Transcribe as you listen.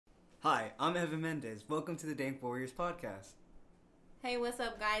Hi, I'm Evan Mendez. Welcome to the Dank Warriors podcast. Hey, what's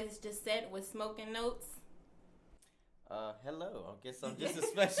up, guys? It's Gisette with Smoking Notes. Hello. I guess I'm just a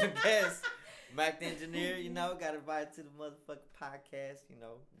special guest. Mac the engineer, got invited to the motherfucking podcast. We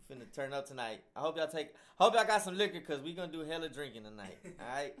finna turn up tonight. I hope y'all got some liquor because we gonna do hella drinking tonight.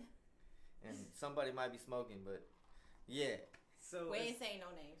 Alright? And somebody might be smoking, but yeah. So we ain't saying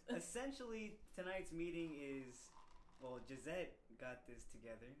no names. Essentially, tonight's meeting is, Gisette got this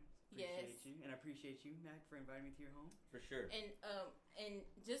together. Appreciate you, and I appreciate you, Mac, for inviting me to your home. For sure. And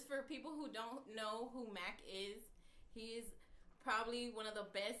just for people who don't know who Mac is, he is probably one of the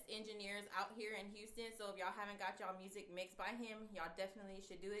best engineers out here in Houston. So if y'all haven't got y'all music mixed by him, y'all definitely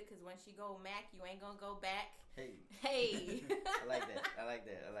should do it. Because once you go Mac, you ain't gonna go back. Hey. I like that. I'm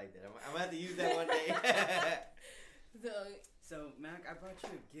gonna have to use that one day. So Mac, I brought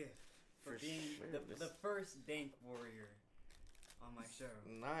you a gift for being the first Dank Warrior on my show.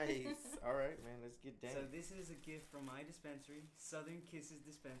 Nice. All right, man. Let's get down. So this is a gift from my dispensary, Southern Kisses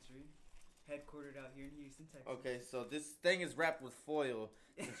Dispensary, headquartered out here in Houston, Texas. Okay, so this thing is wrapped with foil,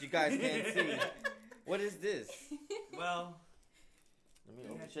 since you guys can't see. What is this? Well,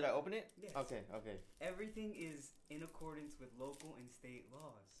 should I open it? Yes. Okay. Everything is in accordance with local and state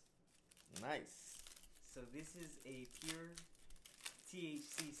laws. Nice. So this is a pure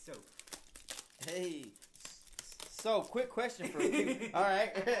THC soap. Hey. So, quick question for you. All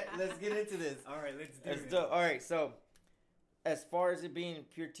right, let's get into this. All right, let's do it. All right, so as far as it being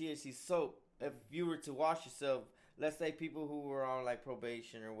pure THC soap, if you were to wash yourself, let's say people who were on like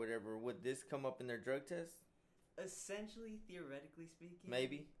probation or whatever, would this come up in their drug test? Essentially, theoretically speaking.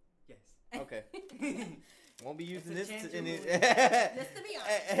 Maybe. Yes. Okay. Won't be using this in it. Just to be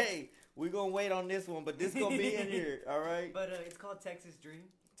honest. Hey, we're gonna wait on this one, but this gonna be in here. All right. But it's called Texas Dream.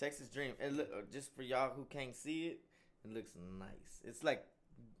 Texas Dream. And look, just for y'all who can't see it, it looks nice. It's like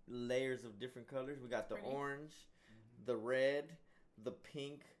layers of different colors. We got the orange, the red, the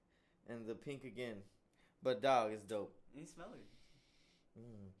pink, and the pink again. But dog, it's dope. You smell it.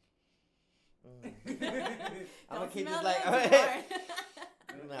 I'm gonna keep this like.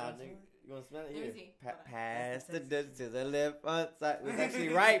 Nah, nigga, you wanna smell it? Let me Here. see. Pass the dust to the left. Side. It was actually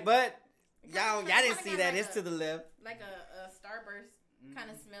right, but y'all didn't see that. It's to the left. Like a Starburst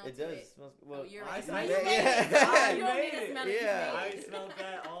kind of smell. It to does. it. Smells, well, you're I right. smelled You it. made it. I You don't made need to it. smell it. Yeah. I smelled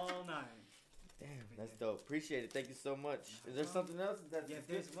that all night. Damn, that's dope. Appreciate it. Thank you so much. Is there something else? Yeah,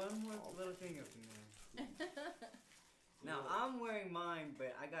 there's one more little thing up in there. Now, I'm wearing mine,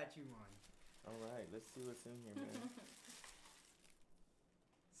 but I got you mine. All right, let's see what's in here, man.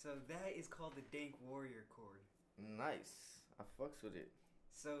 So that is called the Dank Warrior cord. Nice. I fucks with it.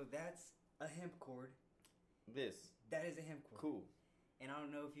 So that's a hemp cord. This. That is a hemp cord. Cool. And I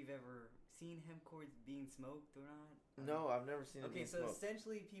don't know if you've ever seen hemp cords being smoked or not. No, I've never seen it being so smoked.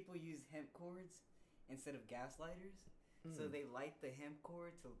 essentially people use hemp cords instead of gas lighters. So they light the hemp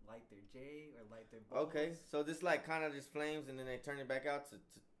cord to light their J or light their bowls. Okay, so this like kind of just flames and then they turn it back out to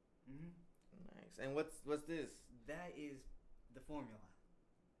Nice. And what's this? That is the formula.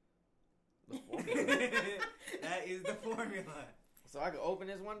 The formula. That is the formula. So I can open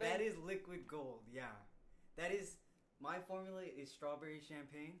this one day? That is liquid gold, yeah. That is, my formula is strawberry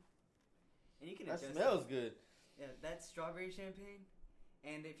champagne. And you can That adjust smells it. good. Yeah, that's strawberry champagne.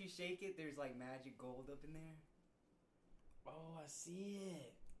 And if you shake it, there's like magic gold up in there. Oh, I see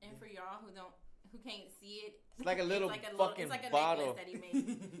it. And for y'all who can't see it, It's like a little fucking it's like a bottle. necklace that he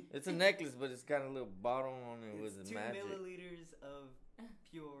made. It's a necklace, but it's got a little bottle on it with It's the 2 magic. milliliters of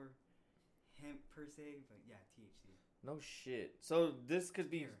pure hemp per se, but yeah, THC. No shit. So this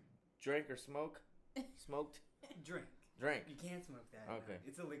could be Pure. drank or smoked? Drink. Drink. You can't smoke that. Okay. No.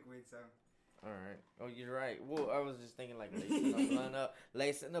 It's a liquid, so. All right. Oh, you're right. Well, I was just thinking like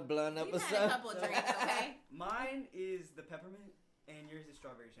lacing the blunt up or We've had a something. couple drinks, okay? Mine is the peppermint, and yours is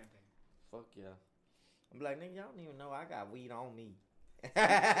strawberry champagne. Fuck yeah. I'm like, nigga, y'all don't even know I got weed on me.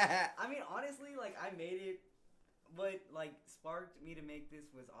 I mean, honestly, like, I made it. What, like, sparked me to make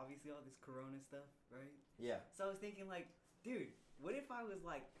this was obviously all this Corona stuff, right? Yeah. So I was thinking, like, dude, what if I was,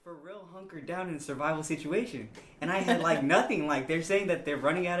 like, for real hunkered down in a survival situation? And I had, like, nothing. Like, they're saying that they're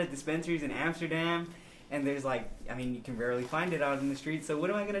running out of dispensaries in Amsterdam. And there's, like, I mean, you can rarely find it out in the streets. So what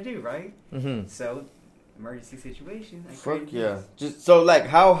am I going to do, right? Mm-hmm. So, emergency situation. Fuck yeah. Just so, like,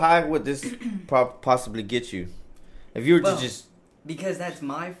 how high would this possibly get you? If you were to just... Because that's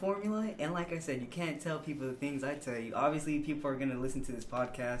my formula, and like I said, you can't tell people the things I tell you. Obviously, people are going to listen to this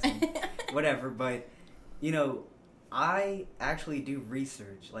podcast and whatever, but, you know, I actually do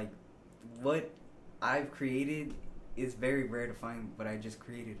research. Like, what I've created is very rare to find what I just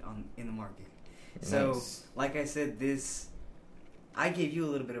created in the market. So, Nice. like I said, this I gave you a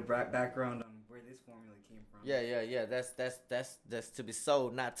little bit of background on where this formula came from. Yeah. That's to be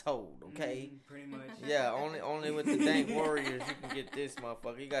sold, not told. Okay. Pretty much. Yeah, only with the Dank Warriors you can get this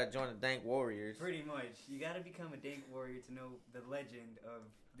motherfucker. You gotta join the Dank Warriors. Pretty much. You gotta become a Dank Warrior to know the legend of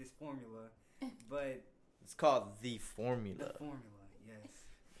this formula. But It's called the formula. the formula, yes.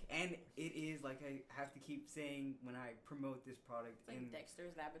 And it is, like I have to keep saying when I promote this product, It's like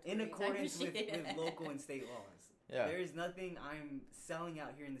Dexter's Laboratory. in type of accordance with shit. local and state laws. Yeah. There is nothing I'm selling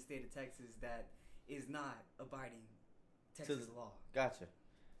out here in the state of Texas that is not abiding Texas law. Gotcha.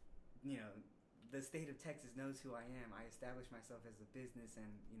 You know, the state of Texas knows who I am. I established myself as a business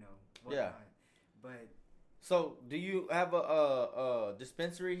and, whatnot. Yeah. But So, do you have a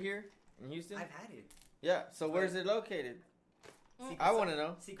dispensary here in Houston? I've had it. Yeah. So, where's it located? Secret I want to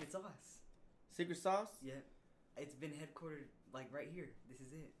know. Secret sauce. Secret sauce? Yeah. It's been headquartered, like, right here. This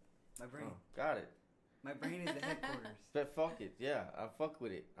is it. My brain. Oh, got it. My brain is the headquarters. But fuck it. Yeah, I fuck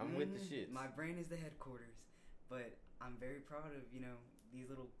with it. I'm with the shit. My brain is the headquarters. But I'm very proud of, these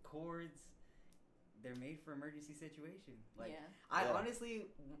little cords. They're made for emergency situation. Like, yeah. Honestly,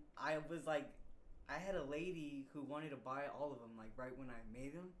 I was like, I had a lady who wanted to buy all of them, like, right when I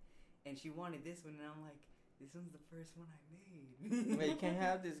made them. And she wanted this one, and I'm like, this one's the first one I made. Well, you can't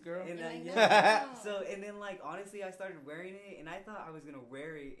have this, girl. And Like, yeah. no. So, and then, like, honestly, I started wearing it, and I thought I was going to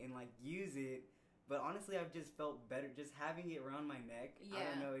wear it and, like, use it. But honestly, I've just felt better just having it around my neck. I Yeah.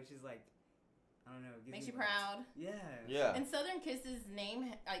 don't know. It's just like, I don't know. It gives Makes me you vibes. proud. Yeah. Yeah. And Southern Kiss's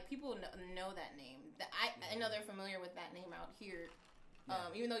name, like, people know that name. I know they're familiar with that name out here. Yeah.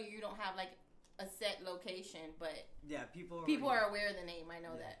 Even though you don't have, like, a set location, but Yeah, people are aware of the name. I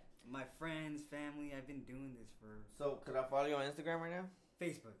know that. My friends, family, I've been doing this for So, could I follow you on Instagram right now?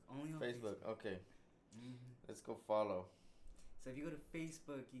 Facebook. Only on Facebook. Okay. Mm-hmm. Let's go follow. So if you go to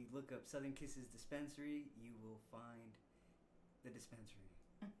Facebook, you look up Southern Kisses Dispensary, you will find the dispensary.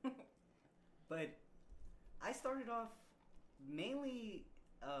 But I started off mainly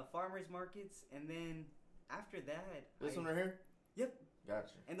farmers markets, and then after that, This one right here? Yep.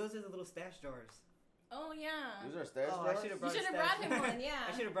 Gotcha. And those are the little stash jars. Oh, yeah. These are stash Oh, jars? I should have You brought. should have a stash brought him jar. one, yeah.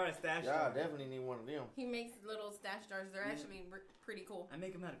 I should have brought a stash Yeah, I jar. definitely need one of them. He makes little stash jars. They're Yeah. actually pretty cool. I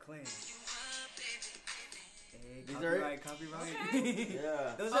make them out of clay. Hey, These are copyright. Okay.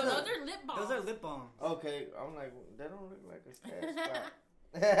 Yeah. Those Oh, are those are lip balms. Those are lip balms. Okay, I'm like, that don't look like a stash spot.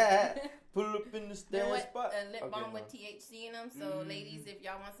 Pull up in the They're stash what, spot. a lip Okay, balm no. with THC in them. So, Mhm. ladies, if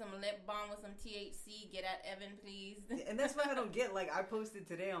y'all want some lip balm with some THC, get at Evan, please. And that's what I don't get. Like, I posted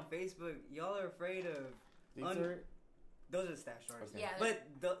today on Facebook, y'all are afraid of... These are it? Those are stash jars. Okay. Yeah.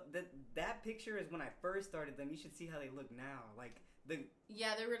 But that picture is when I first started them. You should see how they look now. Like,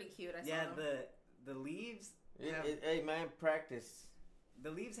 Yeah, they're really cute. I saw yeah, them. the leaves... have, Hey, man, practice.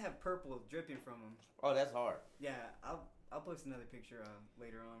 the leaves have purple dripping from them. Oh, that's hard. Yeah, I'll post another picture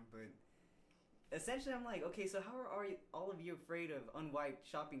later on, but essentially I'm like, okay, so how are all of you afraid of unwiped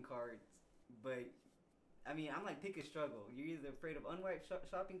shopping carts? But I mean, I'm like, pick a struggle. You're either afraid of unwiped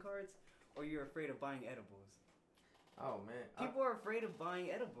shopping carts or you're afraid of buying edibles. Oh, man. People are afraid of buying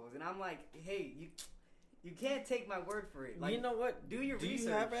edibles, and I'm like, hey, you can't take my word for it. Like, you know what? do your research. you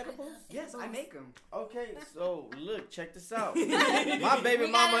have edibles? Yes, I make them. Okay, so look, check this out. My baby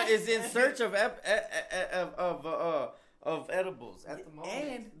mama is in search of edibles at the moment.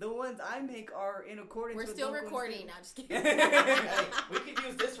 And the ones I make are in accordance We're with still local recording. and Now, just state- kidding. Hey, we could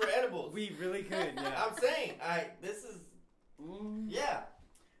use this for edibles. We really could, yeah. I'm saying, this is, Mm. yeah,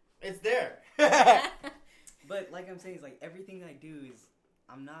 it's there. But like I'm saying, it's like everything I do is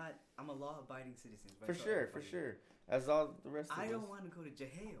I'm a law-abiding citizen. For sure. As all the rest of us. I don't want to go to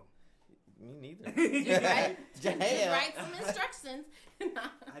jail. Me neither. Just write, just Jail. write some instructions.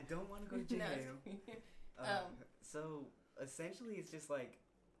 I don't want to go to jail. No. So essentially, it's just like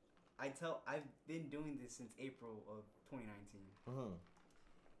I've been doing this since April of 2019. Mm-hmm.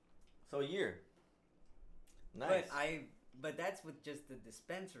 So a year. Nice. But that's with just the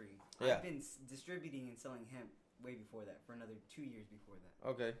dispensary. Yeah. I've been distributing and selling hemp way before that, for another 2 years before that.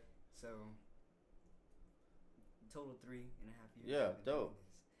 Okay. So total 3.5 years. Yeah, I've been doing dope. this,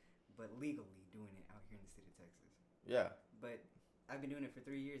 but legally doing it out here in the state of Texas. Yeah. But I've been doing it for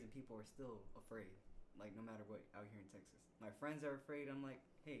 3 years, and people are still afraid. Like, no matter what, out here in Texas. My friends are afraid. I'm like,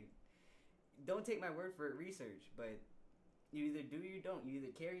 hey, don't take my word for it. Research, but you either do or you don't. You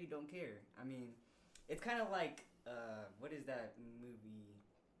either care or you don't care. I mean, it's kind of like what is that movie,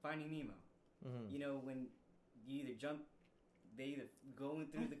 Finding Nemo? Mm-hmm. You know, when you either jump, they either going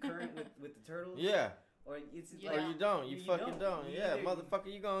through the current with the turtles, Yeah. or or it's You Or don't. you don't. You fucking don't. You Yeah, either-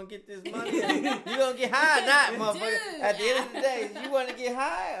 motherfucker, you gonna get this money. You gonna get high or not, motherfucker. Dude. At the end of the day, you want to get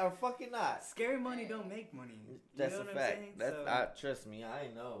high or fucking not. Scary money don't make money. That's you know a what fact. I'm saying? That's So- trust me, I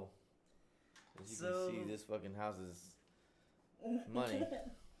know. As you So- can see, this fucking house is money.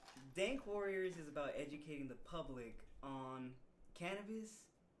 Dank Warriors is about educating the public on cannabis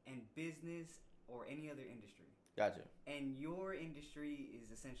and business or any other industry. Gotcha. And your industry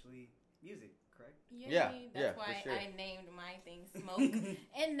is essentially music, correct? Yeah, That's for why sure. I named my thing Smoke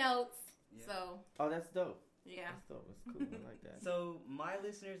and Notes. Yeah. So, Oh, that's dope. yeah. That's dope. That's cool. I like that. So my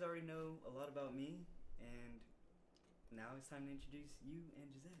listeners already know a lot about me, and now it's time to introduce you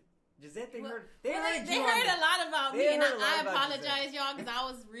and Gisette. Gisette, they Well, heard They you heard on a lot about They me, and heard a lot I about apologize, y'all, because I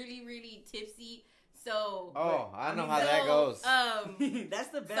was really, really tipsy. So, Oh, I know mean, how that goes. the- That's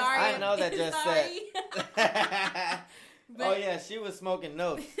the best. Sorry, I know that just sorry. Oh yeah, she was smoking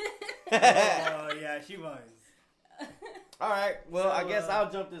notes. Oh yeah, she was. All right. Well, So, I guess I'll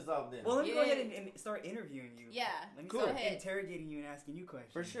jump this off then. Well, let me go Yeah. ahead and start interviewing you. Yeah, Let me Cool. start Go ahead. interrogating you and asking you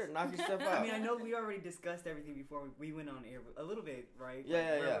questions. For sure, knock yourself out. I mean, I know we already discussed everything before we went on air a little bit, right? Yeah, Like,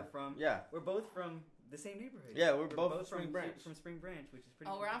 yeah, where yeah. We're from. Yeah. We're both from the same neighborhood. Yeah, we're both from Spring from Branch. From Spring Branch, which is pretty.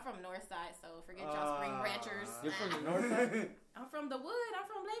 Oh, cool. where I'm from, North Side, so forget y'all Spring Ranchers. You're from the Nah. North Side? I'm from the Wood. I'm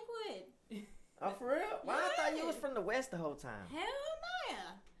from Lakewood. Oh, for real? Why I thought you was Yeah. from the West the whole time. Hell no.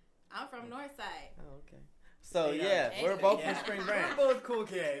 I'm from North Side. Oh, okay. So Yeah. yeah, we're both Yeah. from Spring Branch. We're both cool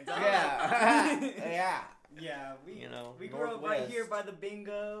kids. Yeah, yeah. Yeah, we You know, we grew up right Northwest. here by the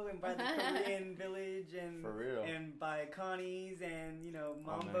bingo and by the Korean village and For real. and by Connie's and you know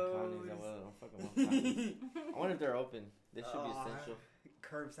Oh, man, Mambo's. Connie's, I'm fucking with Connie's. I wonder if they're open. They should be Aw. essential.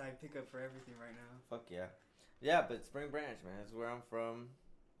 Curbside pickup for everything right now. Fuck yeah. Yeah, but Spring Branch, man, that's where I'm from.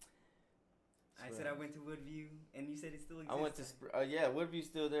 I said I went to Woodview, and you said it still exists. I went to yeah, Woodview's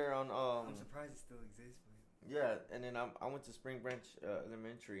still there on I'm surprised it still exists, but yeah, and then I went to Spring Branch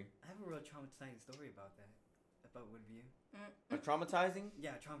Elementary. I have a real traumatizing story about that, about Woodview. A traumatizing?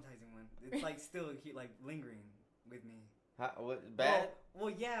 Yeah, traumatizing one. It's like still like lingering with me. How, what, bad? Well,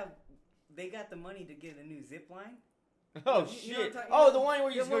 yeah, they got the money to get a new zip line. Oh You know what I'm shit! talking- Oh, the one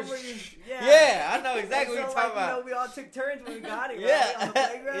where you The go. one where you- Yeah, I know exactly So, what you're talking like, about. You know, we all took turns when we got it. Right, Yeah, on the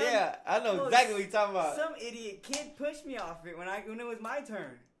playground. yeah, I know Well, exactly what you're talking about. Some idiot kid pushed me off it when it was my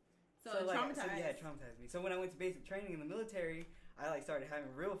turn. So, like, traumatized. yeah, it traumatized me. So when I went to basic training in the military, I like started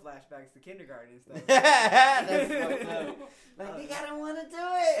having real flashbacks to kindergarten and stuff. That's fucked up. Like, you gotta want to do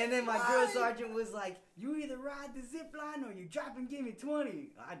it. And then my drill sergeant was like, "You either ride the zip line or you drop and give me 20."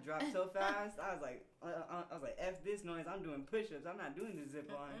 I dropped so fast. I was like, "F this noise! I'm doing push-ups. I'm not doing the zip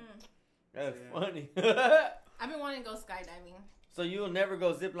line." That's Yeah. funny. I've been wanting to go skydiving. So you'll never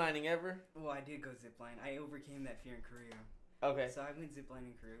go ziplining ever? Well, I did go zip line. I overcame that fear in Korea. Okay. So I went zip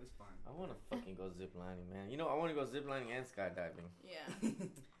lining in Korea. It was fun. I want to fucking go ziplining, man. You know, I want to go ziplining and skydiving. Yeah.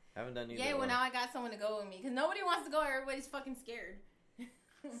 Haven't done either. Yeah, well, one. now I got someone to go with me because nobody wants to go. Everybody's fucking scared.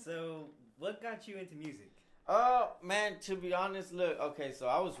 So what got you into music? Oh man, to be honest, look, okay, so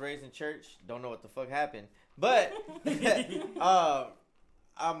I was raised in church. Don't know what the fuck happened, but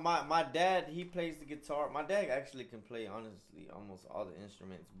my dad, he plays the guitar. My dad actually can play honestly almost all the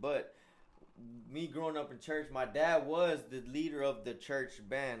instruments, but me growing up in church, my dad was the leader of the church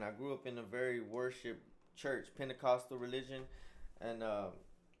band. I grew up in a very worship church, Pentecostal religion, and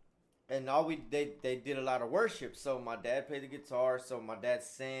they did a lot of worship. So my dad played the guitar, so my dad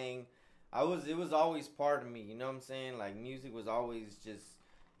sang. It was always part of me, you know what I'm saying? Like music was always just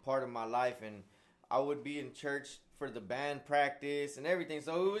part of my life, and I would be in church for the band practice and everything.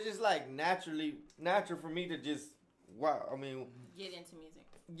 So it was just like natural for me to just Get into music.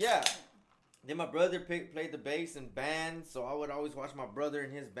 yeah. Then my brother played the bass in bands, so I would always watch my brother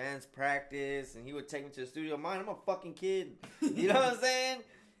and his bands practice, and he would take me to the studio. Mine, I'm a fucking kid, you know what I'm saying?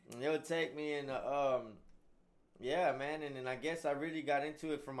 And they would take me and yeah, man. And then I guess I really got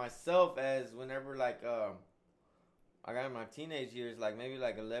into it for myself as whenever like I got in my teenage years, like maybe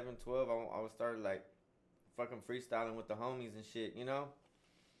like 11, 12, I would start like fucking freestyling with the homies and shit, you know.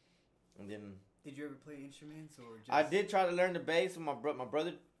 And then Did you ever play instruments or just? I did try to learn the bass. My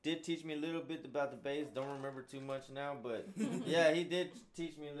brother did teach me a little bit about the bass. Don't remember too much now, but yeah, he did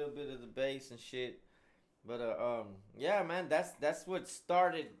teach me a little bit of the bass and shit. But yeah, man, that's what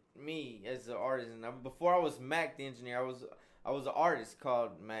started me as an artist. And before I was Mac the engineer, I was an artist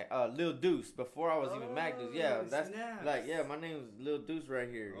called Mac Lil Deuce. Before I was even Mac Deuce. Yeah, that's snaps. like yeah, my name is Lil Deuce right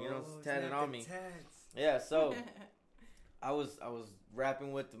here. You know, it's tatted snap on the me. tats. Yeah, so I was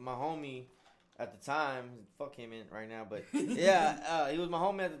rapping with my homie at the time. Fuck him in right now, but yeah, he was my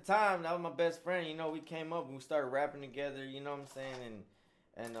homie at the time. That was my best friend. You know, we came up and we started rapping together. You know what I'm saying?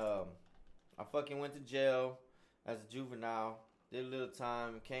 And I fucking went to jail as a juvenile. Did a little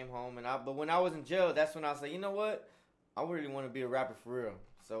time, came home, but when I was in jail, that's when I was like, you know what? I really want to be a rapper for real.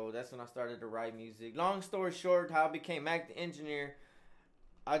 So that's when I started to write music. Long story short, how I became Mac the Engineer.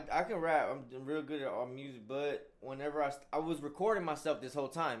 I can rap. I'm real good at all music, but whenever I was recording myself this whole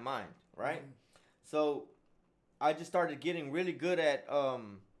time, right? Mm-hmm. So I just started getting really good at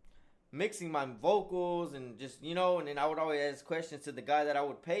mixing my vocals and just, and then I would always ask questions to the guy that I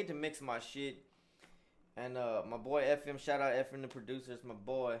would pay to mix my shit. And my boy FM, shout out FM the producer, it's my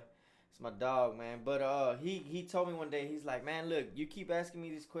boy. It's my dog, man. But he told me one day, he's like, man, look, you keep asking me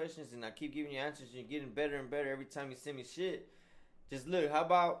these questions and I keep giving you answers and you're getting better and better every time you send me shit. Just look, how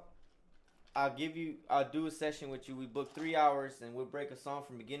about I'll do a session with you. We book 3 hours and we'll break a song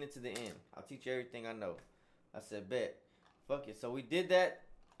from beginning to the end. I'll teach you everything I know. I said, bet. Fuck it. So we did that,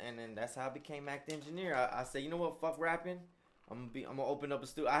 and then that's how I became Mac the Engineer. I said, you know what? Fuck rapping. I'm gonna open up a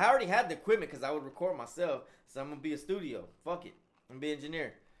studio. I already had the equipment because I would record myself, so I'm gonna be a studio. Fuck it. I'm gonna be an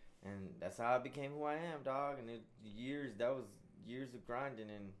engineer, and that's how I became who I am, dog. And that was years of grinding,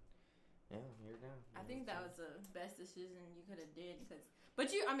 and yeah, I'm here now. I think that was the best decision you could have did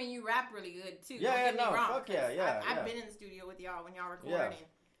but you rap really good too. Yeah, no, fuck yeah. I've been in the studio with y'all when y'all recording. Yeah.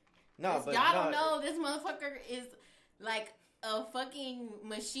 No, but y'all don't know this motherfucker is like a fucking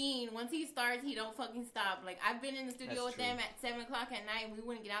machine. Once he starts, he don't fucking stop. Like, I've been in the studio with them at 7 o'clock at night, and we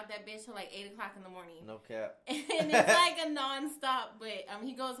wouldn't get out that bitch till like 8 o'clock in the morning. No cap. And it's like a non-stop, but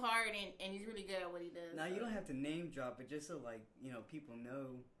he goes hard, and he's really good at what he does. Now, you don't have to name drop, but just so, like, people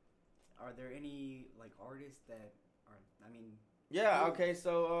know, are there any, like, artists that are, Yeah, okay,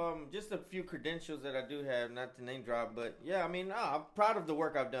 so just a few credentials that I do have, not to name drop, but yeah, I'm proud of the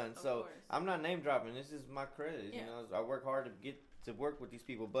work I've done. So I'm not name dropping. This is my credit. Yeah. I work hard to get to work with these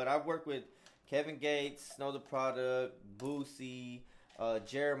people. But I've worked with Kevin Gates, Snow the Product, Boosie,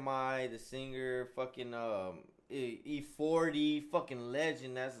 Jeremiah, the singer, fucking E40, fucking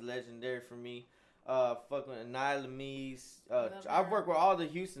legend. That's legendary for me. Fucking Anila Meese. I've worked with all the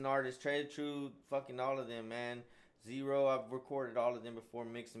Houston artists, Traded Truth, fucking all of them, man. Zero, I've recorded all of them before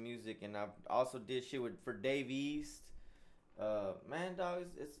mixing music, and I've also did shit for Dave East. Man, dog,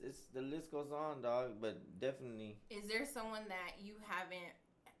 it's the list goes on, dog. But definitely. Is there someone that you haven't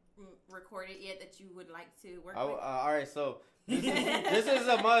recorded yet that you would like to work with? All right, so this is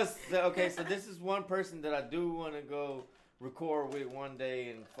a must. Okay, so this is one person that I do want to go record with one day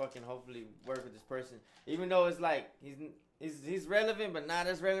and fucking hopefully work with this person. Even though it's like he's relevant, but not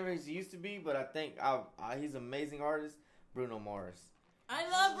as relevant as he used to be. But I think he's an amazing artist, Bruno Mars. I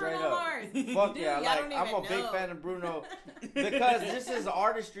love Bruno Mars. Fuck dude, yeah, I'm a big fan of Bruno because just his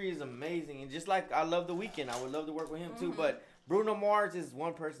artistry is amazing, and just like I love The Weeknd, I would love to work with him too. But Bruno Mars is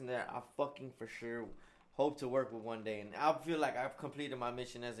one person that I fucking for sure hope to work with one day, and I feel like I've completed my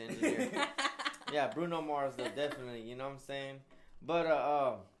mission as an engineer. Yeah, Bruno Mars though, definitely. You know what I'm saying? But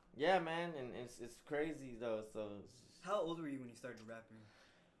yeah, man, and it's crazy though. So how old were you when you started rapping?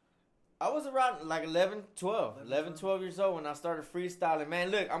 I was around like 11, 12 years old when I started freestyling. Man,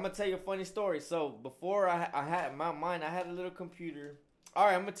 look, I'm going to tell you a funny story. So before I had my mind, I had a little computer. All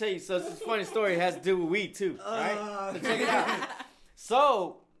right, I'm going to tell you. So it's a funny story. It has to do with weed too. Right? So check it out.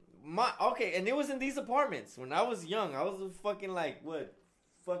 So, and it was in these apartments. When I was young, I was fucking like, what?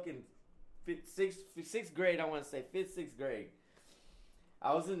 Fucking sixth grade, I want to say. 5th, 6th grade.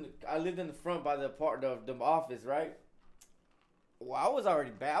 I lived in the front by the office, right? Well, I was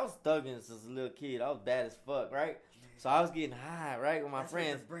already bad. I was thugging since a little kid. I was bad as fuck, right? So I was getting high, right, with my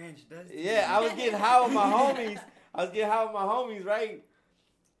friends. What the branch does yeah, I was getting high with my homies. Right?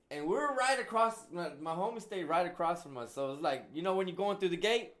 And we were right across. My homies stayed right across from us. So it's like, when you're going through the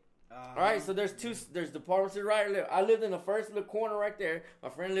gate, all right. So there's the apartments to the right and left. I lived in the first little corner right there. My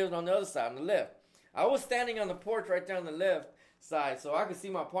friend lived on the other side, on the left. I was standing on the porch right there on the left side, so I could see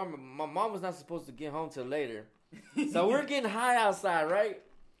my apartment. My mom was not supposed to get home till later. So we're getting high outside, right?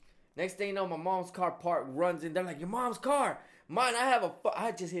 Next thing you know, my mom's car runs in. They're like, your mom's car. Mine,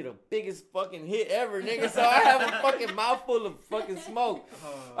 I just hit the biggest fucking hit ever, nigga. So I have a fucking mouthful of fucking smoke.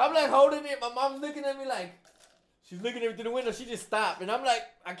 I'm like holding it. My mom's looking at me like, she's looking at me through the window. She just stopped. And I'm like,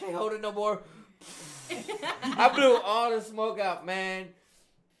 I can't hold it no more. I blew all the smoke out, man.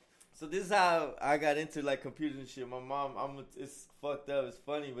 So this is how I got into like computers and shit. My mom, it's fucked up. It's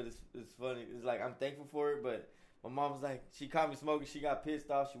funny, but it's funny. It's like I'm thankful for it, but my mom was like, she caught me smoking. She got pissed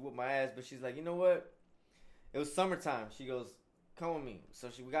off. She whooped my ass, but she's like, you know what? It was summertime. She goes, come with me. So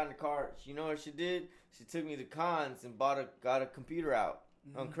we got in the car. You know what she did? She took me to Conn's and got a computer out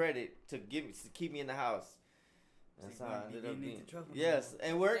on credit to keep me in the house. That's how I ended up being. Yes,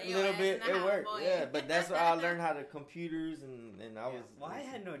 it worked a little bit. It worked, yeah. But that's where I learned how to computers and I was. Well, I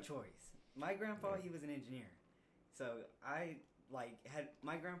had no choice. my grandpa, he was an engineer. So I had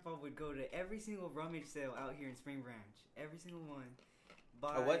my grandpa would go to every single rummage sale out here in Spring Branch. Every single one.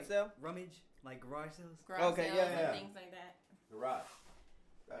 Buy A what sale? Rummage, like garage sales. Garage Okay, sales yeah, yeah. and things like that. Garage.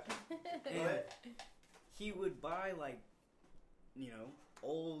 Gotcha. Go And ahead. he would buy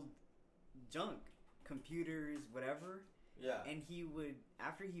old junk, computers, whatever. Yeah. And he would,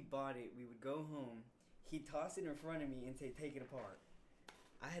 after he bought it, we would go home. He'd toss it in front of me and say, "Take it apart."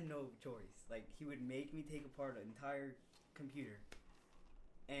 I had no choice. Like, he would make me take apart an entire computer.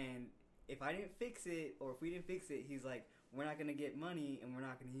 And if I didn't fix it, or if we didn't fix it, he's like, "We're not going to get money and we're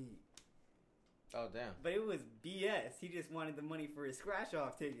not going to eat." Oh, damn. But it was BS. He just wanted the money for his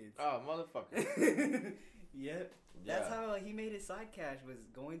scratch-off tickets. Oh, motherfucker. Yep. Yeah. That's how he made his side cash, was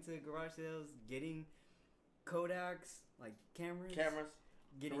going to garage sales, getting Kodaks, like cameras.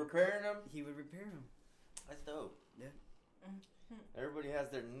 Getting Repairing them? He would repair them. That's dope. Yeah. Everybody has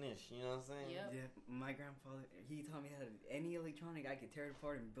their niche, you know what I'm saying? Yep. Yeah. My grandfather, he taught me how to, any electronic, I could tear it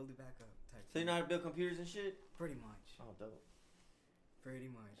apart and build it back up. Type So you thing. know how to build computers and shit? Pretty much. Oh, dope. Pretty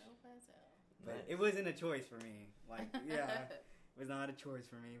much. Dope as hell. But Nice. it wasn't a choice for me. Like, yeah. It was not a choice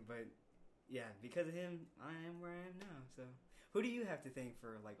for me. But, yeah, because of him, I am where I am now. So, who do you have to thank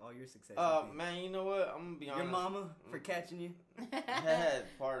for, like, all your success? you think? Man, you know what? I'm gonna be honest. Your mama for catching you? Yeah,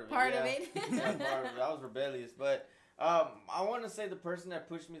 part of it. Part yeah. of it. Yeah, part of it. I was rebellious, but I want to say the person that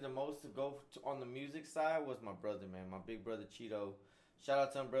pushed me the most to go on the music side was my brother, man. My big brother Cheeto. Shout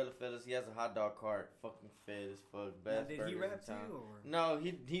out to Umbrella Fellas. He has a hot dog cart, fucking fed as fuck. Now, Best did burgers he in rap too? town. Or? No,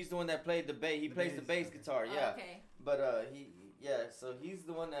 he's the one that played the bass. He The plays the bass, bass okay. guitar, Oh, yeah. okay. But so he's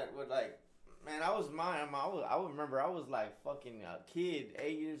the one that would like, man, I would remember I was like fucking a kid,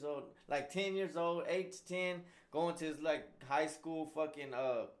 8 years old, like 10 years old, 8 to 10, going to his like high school fucking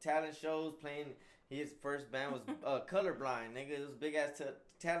talent shows, playing. His first band was Colorblind, nigga. It was a big ass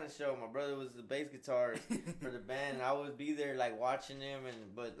talent show. My brother was the bass guitarist for the band, and I would be there like watching him.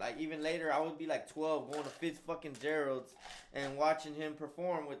 But like even later, I would be like 12, going to Fitz fucking Gerald's and watching him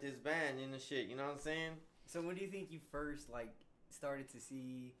perform with his band and the shit. You know what I'm saying? So when do you think you first like started to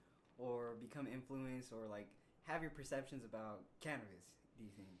see or become influenced or like have your perceptions about cannabis? Do you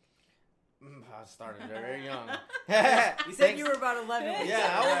think? I started very young. You said you were about 11. when you Yeah,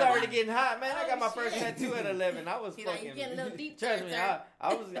 I started was already rapping. getting hot, man. I got my Oh, first shit. tattoo at 11. I was He's like, fucking. you getting a little deep Trust there, me, sir.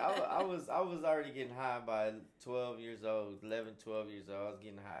 I was already getting high by 12 years old, 11, 12 years old. I was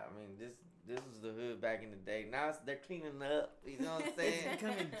getting high. I mean, this was the hood back in the day. Now they're cleaning up. You know what I'm saying? It's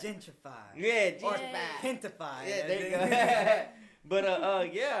becoming gentrified. Yeah, Or gentrified. pentified. Yeah, there you go. But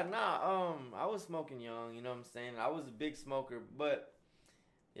I was smoking young. You know what I'm saying? I was a big smoker, but.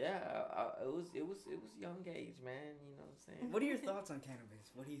 Yeah, it was young age, man. You know what I'm saying? What are your thoughts on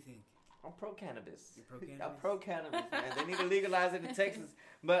cannabis? What do you think? I'm pro cannabis. You're pro cannabis? I'm pro cannabis, man. They need to legalize it in Texas.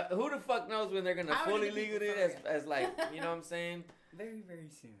 But who the fuck knows when they're gonna How fully many people legalize it for as like, you know what I'm saying? Very, very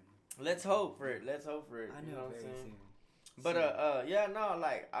soon. Let's hope for it. Let's hope for it. I you know, know what I'm very saying? soon. But yeah, no,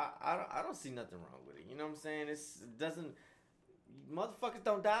 like I don't see nothing wrong with it. You know what I'm saying? It doesn't. Motherfuckers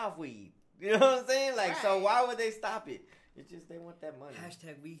don't die of weed. You know what I'm saying? Like, so Right. why would they stop it? It's just they want that money.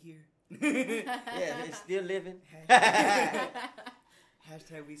 Hashtag we here. Yeah, they still living.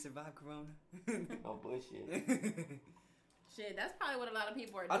 Hashtag we survived Corona. Oh bullshit. Shit, that's probably what a lot of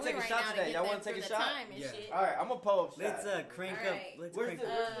people are I'll doing take a right shot now today. to Y'all get wanna them take through a the shot? time and Yeah. shit. All right, I'm gonna pull up. Let's crank All up. right. Let's Where's crank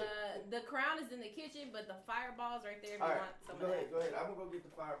the- up. The crown is in the kitchen, but the fireball's right there if All you right, want some go of ahead, that. go ahead. I'm gonna go get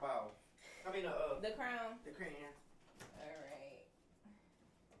the fireball. I mean, The crown. the crayon. Alright.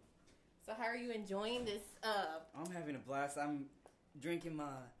 So how are you enjoying this I'm having a blast. I'm drinking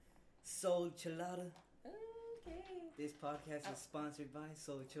my Soul Chelada. okay. This podcast is sponsored by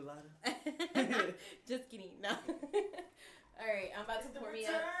Soul Chelada. Just kidding. No. Alright, I'm about to pour me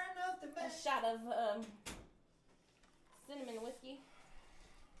a shot of cinnamon whiskey.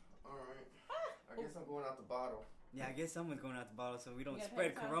 Alright. I guess I'm going out the bottle. Yeah, I guess someone's going out the bottle so we don't You gotta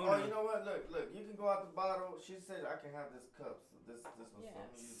spread pay for Corona. Oh, you know what? Look. You can go out the bottle. She said I can have this cup. So this was Yeah. I'm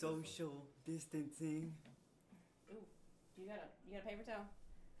gonna use this one. Social distancing. You got a paper towel?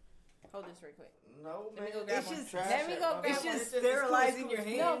 Hold this real quick. No, Let man. me go grab It's one. just- Trash Let me it, go bro. grab It's one. just sterilizing your cool.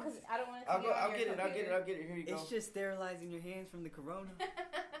 hands. No, because I don't want it to I'll get on get your it. Here you go. It's just sterilizing your hands from the Corona.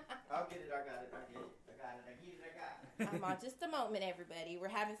 I'll get it. I got it. I'm on just a moment, everybody. We're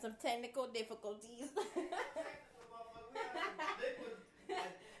having some technical difficulties.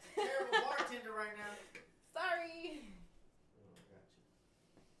 Terrible bartender right now. Sorry. Oh, I got you.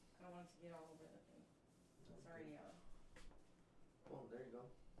 I don't want it to get all over the thing. Sorry, y'all. Oh, there you go.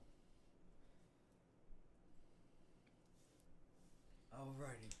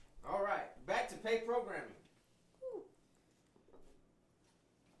 Alrighty. All right, back to pay programming.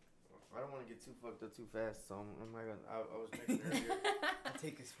 I don't want to get too fucked up too fast, so I'm not gonna. I was drinking earlier. I'll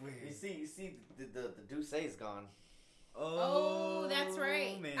take a swig. You see, the Douce is gone. Oh, that's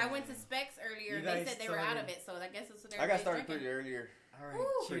right. Man. I went to Specs earlier. You They guys said they were out started- of it, so I guess it's what I got everybody's started drinking. pretty earlier. All right, Woo.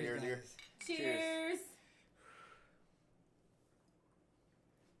 cheers, Pretty earlier. guys. Cheers.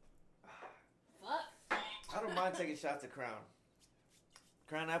 Fuck. I don't mind taking shots of Crown.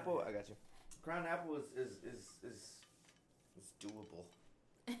 Crown Apple, I got you. Crown Apple is doable.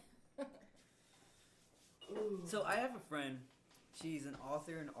 So I have a friend. She's an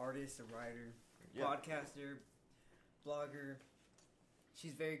author, an artist, a writer, Yeah. podcaster, blogger.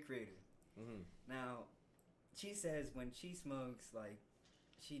 She's very creative. Mm-hmm. Now, she says when she smokes, like,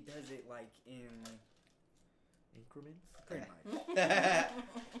 she does it like in Increments? pretty much.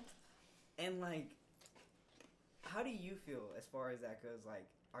 And like, how do you feel as far as that goes? Like,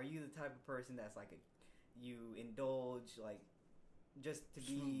 are you the type of person that's like you indulge like just to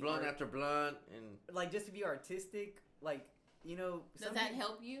be Blunt after blunt and like just to be artistic? Like, you know, Does that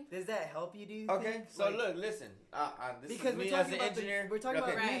help you? Does that help you? Do you okay, think? so Like, look, listen. This because is we're me talking as an about engineer. we're talking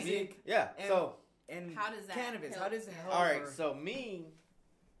okay. about Right. music. Yeah. And- So and How does that cannabis? help? How does it help? all right. or- So me.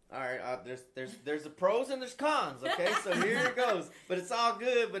 All right. There's the pros and there's cons. Okay. So here it goes. But it's all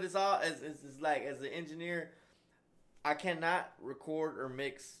good. But it's all it's like as an engineer, I cannot record or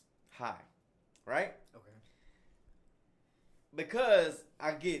mix high, right? okay. Because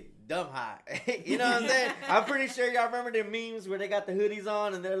I get dumb high. You know what I'm saying? I'm pretty sure y'all remember the memes where they got the hoodies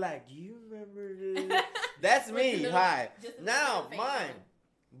on and they're like, "Do you remember this?" That's With me the little- high. just the Now little face mine.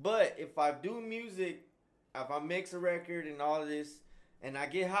 on. But if I do music, if I mix a record and all of this, and I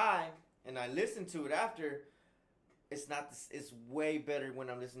get high and I listen to it after, it's not. It's way better when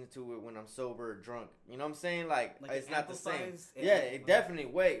I'm listening to it when I'm sober or drunk. You know what I'm saying? Like Like, it's it not the same. amplifies- it Yeah, it amplifies. definitely.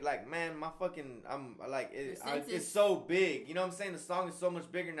 Wait, like man, my fucking. I'm like Your it's senses. so big. You know what I'm saying? The song is so much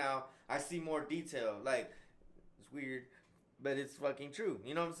bigger now. I see more detail. Like it's weird, but it's fucking true.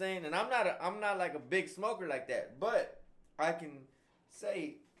 You know what I'm saying? And I'm not like a big smoker like that, but I can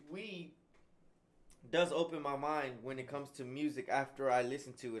say weed does open my mind when it comes to music after I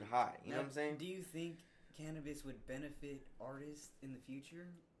listen to it high. You know what I'm saying? Do you think cannabis would benefit artists in the future?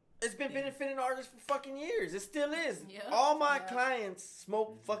 It's been benefiting artists for fucking years. It still is. Yep. All my Yep. clients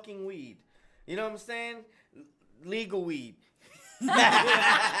smoke fucking weed. You know what I'm saying? Legal weed.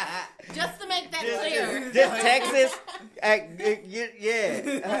 Just to make that clear. Just Texas.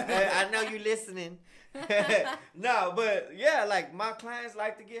 Yeah. I know you listening. No, but yeah, like my clients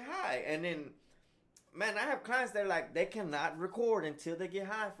like to get high. And then, man, I have clients that are like, they cannot record until they get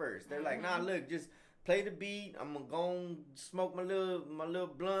high first. They're like, nah, look, just play the beat. I'm gonna go and smoke my little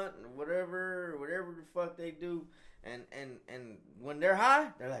blunt, whatever the fuck they do. And when they're high,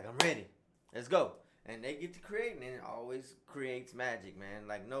 they're like, I'm ready. Let's go. And they get to create, and it always creates magic, man.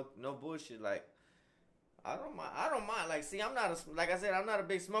 Like no bullshit. Like I don't mind. Like, see, I'm not like I said, I'm not a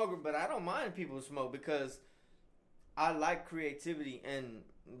big smoker, but I don't mind people who smoke because I like creativity, and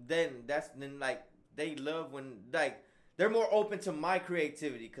then like they love when like they're more open to my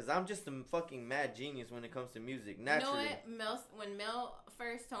creativity because I'm just a fucking mad genius when it comes to music. Naturally. You know what? When Mel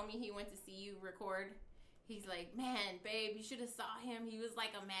first told me he went to see you record, he's like, man, babe, you should have saw him. He was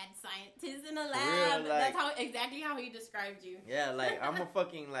like a mad scientist in a lab. real, like- That's exactly how he described you. Yeah, like I'm a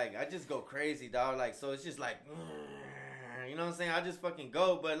fucking like I just go crazy, dog. Like so it's just like you know what I'm saying? I just fucking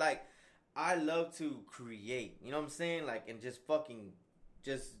go, but like I love to create. You know what I'm saying? Like and just fucking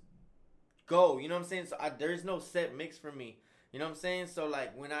just go. You know what I'm saying? So there's no set mix for me. You know what I'm saying? So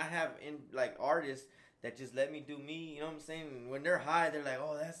like when I have in like artists that just let me do me, you know what I'm saying? When they're high, they're like,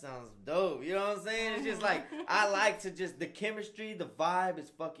 oh, that sounds dope. You know what I'm saying? It's just like, I like to just, the chemistry, the vibe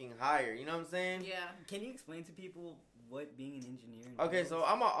is fucking higher. You know what I'm saying? Yeah. Can you explain to people what being an engineer Okay, so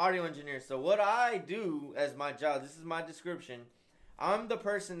I'm an audio engineer. So what I do as my job, this is my description. I'm the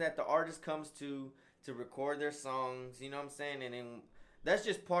person that the artist comes to record their songs. You know what I'm saying? And then that's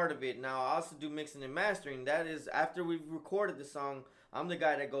just part of it. Now, I also do mixing and mastering. That is, after we've recorded the song, I'm the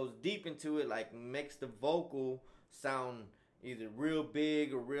guy that goes deep into it, like makes the vocal sound either real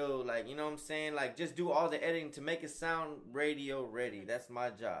big or real, like, you know what I'm saying? Like, just do all the editing to make it sound radio ready. That's my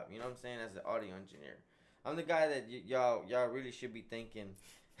job. You know what I'm saying? As an audio engineer. I'm the guy that y'all really should be thanking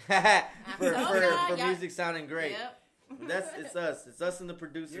for music sounding great. Yep. It's us. It's us and the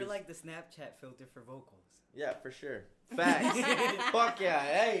producers. You're like the Snapchat filter for vocals. Yeah, for sure. Facts. Fuck yeah.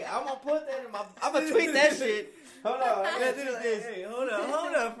 Hey, I'm gonna put that in my. I'm gonna tweet that shit. Hold on. I'm gonna tweet this. Hey, hold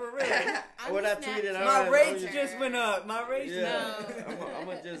up, for real. When I tweet it, My I'm rates just, just went up. My rates yeah. No. I'm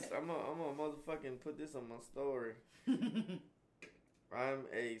gonna motherfucking put this on my story. I'm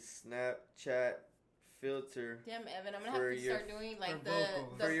a Snapchat filter Damn, Evan, I'm gonna For have to your- start doing like for the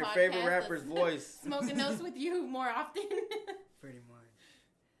vocals. the for your podcast favorite of rapper's voice. Smoking notes with you more often. Pretty much.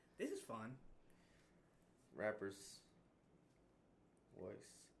 This is fun. Rapper's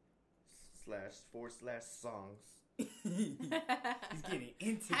voice//songs. He's getting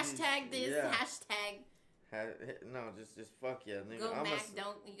into Hashtag this. Yeah. Hashtag No, just fuck yeah. Nigga. go I'm Mac. a,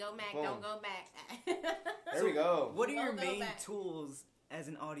 Don't go Mac. Boom. Don't go Mac. there we go. What are your Don't go main back. tools as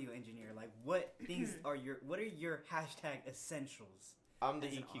an audio engineer? Like, what things are what are your hashtag essentials? I'm the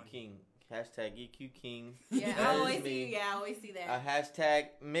As an EQ audio. king. Hashtag EQ king. Yeah, That I is always me. see. Yeah, I always see that. Hashtag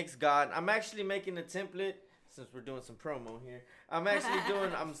mix god. I'm actually making a template since we're doing some promo here. I'm actually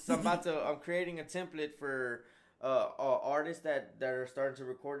doing. I'm creating a template for artists that are starting to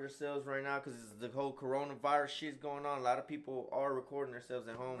record themselves right now because the whole coronavirus shit's going on. A lot of people are recording themselves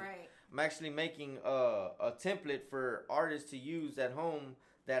at home. Right. I'm actually making a template for artists to use at home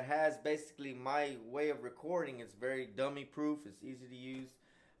that has basically my way of recording. It's very dummy proof. It's easy to use.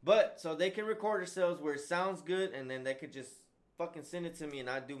 But so they can record themselves where it sounds good, and then they could just fucking send it to me, and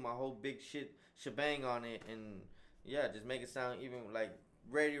I do my whole big shit shebang on it, and yeah, just make it sound even like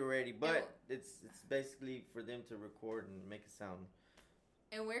radio ready. But it's basically for them to record and make it sound.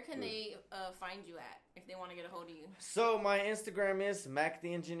 And where can Good. they find you at if they want to get a hold of you? So my Instagram is Mac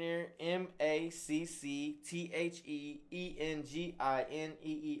the Engineer,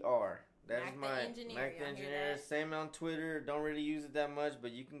 MACCTHEENGINEER. That Mac is the my Engineer, Mac the y'all hear Engineer. that? Same on Twitter. Don't really use it that much,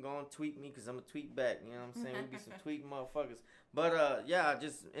 but you can go and tweet me because I'm a tweet back. You know what I'm saying? We be some tweeting motherfuckers. But yeah,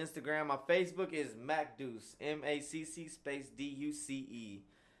 just Instagram. My Facebook is MacDuce, MACC space DUCE.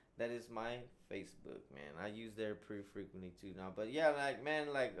 That is my Facebook, man. I use there pretty frequently too now. But yeah, like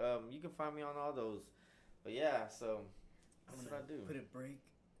man, like you can find me on all those. But yeah, so I'm that's gonna what I do. put a break.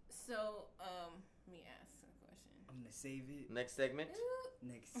 So, let me ask a question. I'm gonna save it. Next segment.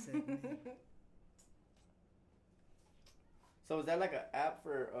 Next segment. So is that like an app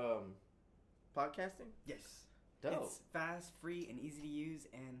for podcasting? Yes. Dope. It's fast, free, and easy to use,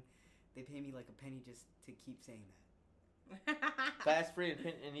 and they pay me like a penny just to keep saying that. Fast, free,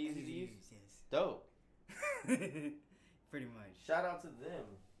 and easy to use. Dope. Yes. Pretty much. Shout out to them.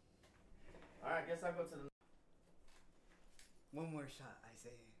 All right, guess I'll go to the One more shot, I say.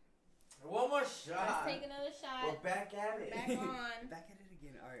 one more shot. Let's take another shot. We're back at it. Back on. Back at it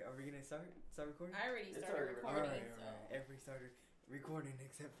again. All right, are we gonna start recording? I already It's started already All recording. right, So. all right. Everybody started recording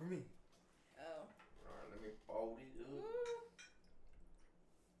except for me. Oh. All right, let me fold it Ooh. up.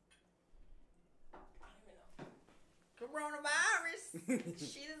 I don't even know. Coronavirus.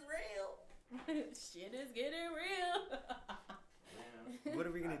 Shit is real. Shit is getting real. What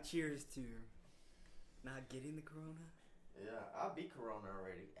are we gonna cheers to? Not getting the corona? Yeah, I'll be Corona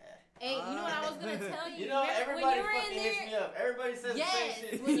already. Hey, you know what I was gonna tell you? You know, Remember everybody when you were fucking in hits there? me up. Everybody says Yes, the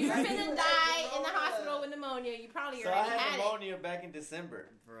same shit. when you were Like, finna you die had in the corona. hospital with pneumonia, you probably So I already had had it. pneumonia back in December.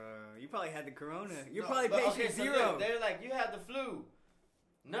 Bro, you probably had the corona. You're No, probably but, patient okay, so zero. look, they're like, you have the flu.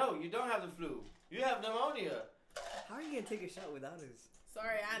 No, you don't have the flu. You have pneumonia. How are you gonna take a shot without us?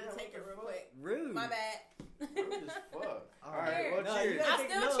 Sorry, I had Yeah, to take what it the real fuck? quick. Rude. My bad. Rude as fuck. All Alright, right. well, No, cheers. you gotta I take-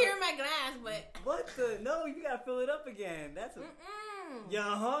 still no. cheer my glass, but What the? No, you gotta fill it up again. That's a. Yeah,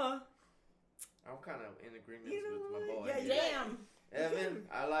 huh? I'm kind of in agreement You know with my what? boy. Yeah, here. you damn. Evan,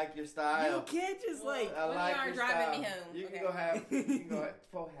 I like your You style. can't just Well, like. I When like you are your driving style. me home, You can okay. go have. You can go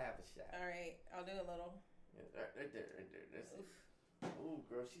have a shot. All right, I'll do a little. Yeah, right there, right there. That's it. Ooh,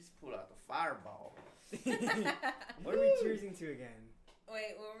 girl, she's pulled out the fireball. What are we cheersing to again?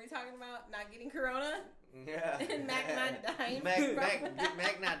 Wait, what were we talking about? Not getting corona? Yeah. And Mac not dying Mac, from-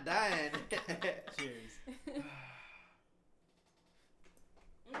 Mac not dying. Cheers.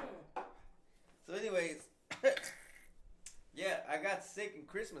 So, anyways, yeah, I got sick in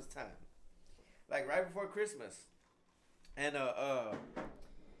Christmas time, like right before Christmas, and I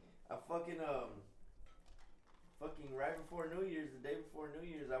fucking right before New Year's, the day before New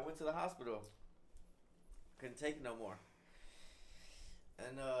Year's, I went to the hospital. Couldn't take it no more,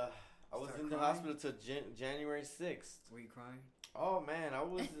 and I was Start in the crying? hospital till January 6th. Were you crying? Oh man, I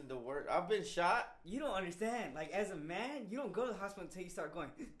was in the worst. I've been shot. You don't understand. Like, as a man, you don't go to the hospital until you start going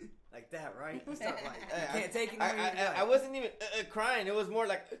like that, right? You start like, you Hey, can't take it anymore. you're I like, wasn't even crying. It was more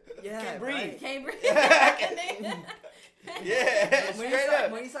like Yeah, can't breathe. right. Can't breathe. Yeah, when straight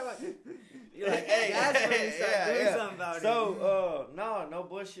up. When you start like, you're like, Hey, that's when you start yeah, doing yeah. something about it. So, no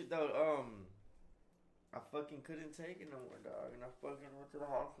bullshit though. I fucking couldn't take it no more, dog, and I fucking went to the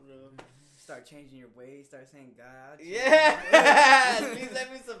hospital. Start changing your ways. Start saying, God. Yeah, please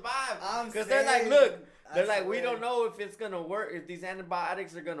let me survive. I'm Because they're like, saying, look, They're like, we don't know if it's gonna work. If these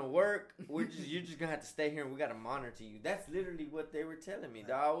antibiotics are gonna work, you're just gonna have to stay here and we gotta monitor you. That's literally what they were telling me.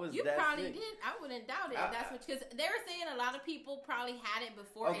 Dog, you probably did. I wouldn't doubt it. That's what, because they were saying a lot of people probably had it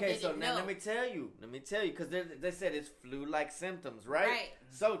before. Okay, and so didn't now know. let me tell you, because they said it's flu-like symptoms, right? Right.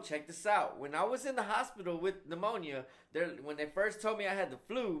 So check this out. When I was in the hospital with pneumonia, when they first told me I had the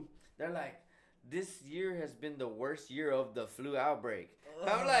flu, they're like, this year has been the worst year of the flu outbreak.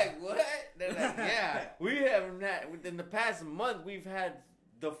 I'm like, what? They're like, yeah, we haven't had, within the past month, we've had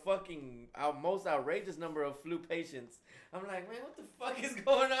the fucking most outrageous number of flu patients. I'm like, man, what the fuck is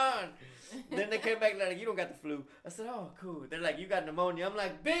going on? Then they came back like, you don't got the flu. I said, oh, cool. They're like, you got pneumonia. I'm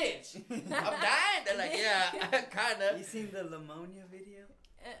like, bitch, I'm dying. They're like, yeah, kind of. You seen the pneumonia video?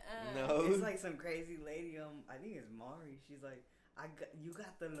 No. It's like some crazy lady. I think it's Mari. She's like, you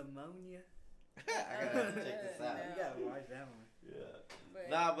got the pneumonia. I gotta check this out. You gotta watch that one. Yeah. But,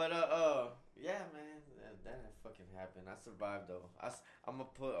 Yeah, man, that fucking happened. I survived though. I'm gonna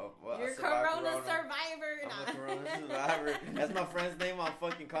put. you're Corona survivor. I'm a Corona survivor. That's my friend's name on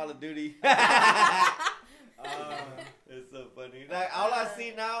fucking Call of Duty. It's so funny. Like all I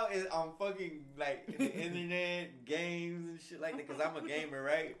see now is on fucking like the internet games and shit like that. Cause I'm a gamer,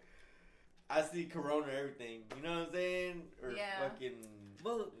 right? I see Corona everything. You know what I'm saying? Or fucking.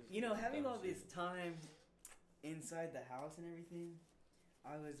 Well, having all this time inside the house and everything,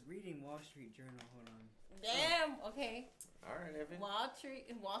 I was reading Wall Street Journal. Hold on. Damn. Okay. All right, Evan. Wall Street.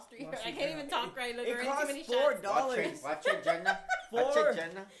 Wall Street I can't even talk right. Look, it we're costs too many shots. $4. Watch it, Jenna.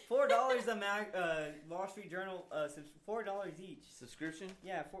 $4 Wall Street Journal. $4 each. Subscription?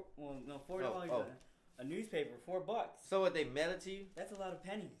 Yeah. $4 a newspaper. $4. So what, they mail it to you? That's a lot of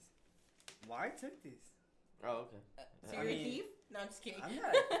pennies. Why I took this? Oh, okay. So you're a thief? No, I'm just kidding. I'm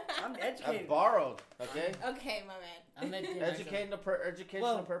not. I'm educated. I borrowed. Okay. Okay, my man. I'm educated.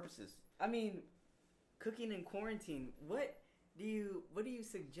 Educational purposes. I mean, cooking in quarantine. What do you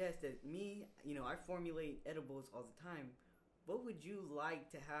suggest that me? I formulate edibles all the time. What would you like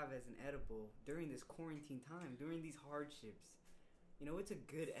to have as an edible during this quarantine time, during these hardships? What's a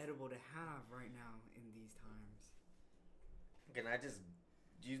good edible to have right now in these times? Can I just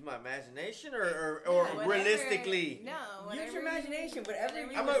use my imagination or whatever. Realistically? No, use your imagination. Whatever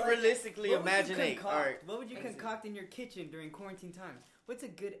you I'm would gonna realistically imagine. All right. What would you concoct in your kitchen during quarantine time? What's a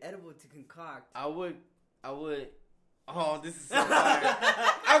good edible to concoct? I would. Oh, this is so hard.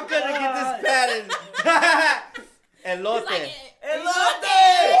 I'm gonna get this pattern. Elote.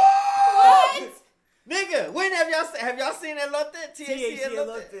 Elote. What? Nigga, when have y'all seen elote? THC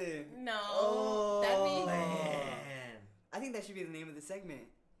elote. No. Oh, That'd be. Man. I think that should be the name of the segment.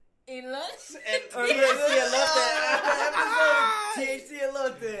 Elote. Or THC elote. THC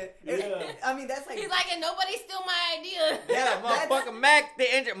elote. Yeah. I mean, that's like. He's like, and nobody steal my idea. Yeah, motherfucker. Mac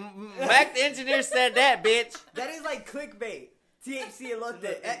the engineer said that, bitch. That is like clickbait. THC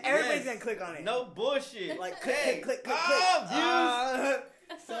elote. Everybody's gonna click on it. No bullshit. Like click. Oh,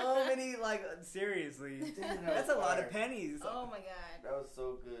 So many, seriously. Damn, That's a lot of fire. pennies. Oh my god. That was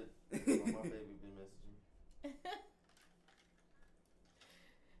so good. Oh, my baby been messaging.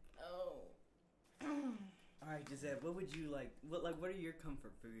 Oh. Alright, Gisette, what would you like? What are your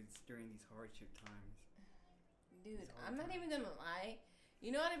comfort foods during these hardship times? Dude, I'm not even gonna lie.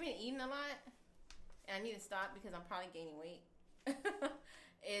 You know what I've been eating a lot? And I need to stop because I'm probably gaining weight.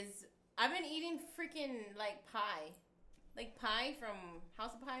 Is I've been eating freaking pie. Like pie from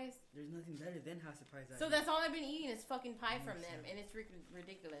House of Pies. There's nothing better than House of Pies. So that's all I've been eating is fucking pie from them, and it's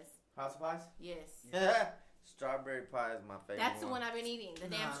ridiculous. House Pies? Yes. Yeah. Strawberry pie is my favorite. That's the one I've been eating. The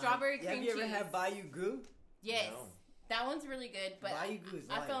damn strawberry cream cheese. Have you ever had Bayou Goo? Yes. No. That one's really good, but Bayou Goo is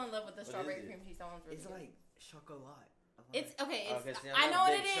I fell in love with the strawberry cream cheese. That one's really it's good. like chocolat. It's okay. It's see, I I'm know not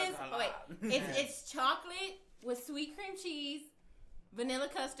what a it big is. chocolate. Oh, wait, it's chocolate with sweet cream cheese, vanilla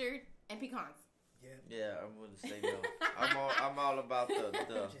custard, and pecans. Yeah, I wouldn't say no. I'm all about the.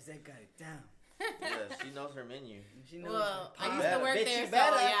 Gisette got it down. Yeah, she knows her menu. She knows Well, her I pie. used to work Bitch, there, you so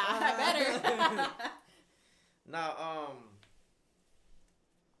better. yeah, I better. Now,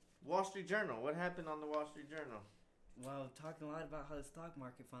 Wall Street Journal. What happened on the Wall Street Journal? Well, talking a lot about how the stock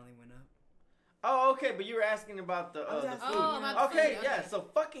market finally went up. Oh, okay, but you were asking about the I was food. asking about the Okay, food, yeah. okay. So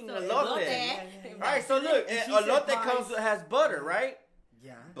fucking So elote. elote. All right, so look, And she elote said comes has butter, right?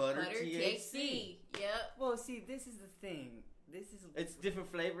 Yeah. Butter, Butter, THC. Yep. Well, see, this is the thing. This is. It's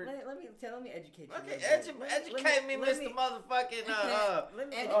different flavored. Let me educate you. Okay, a little bit. educate me, let Mr. Motherfucking Let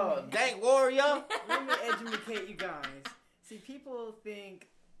me Dank Warrior. let me educate you guys. See, people think,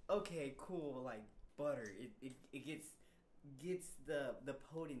 okay, cool, like butter, it gets the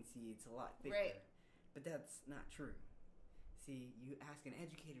potency. It's a lot thicker, Right. but that's not true. See, you ask an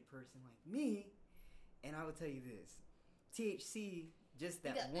educated person like me, And I will tell you this: THC, just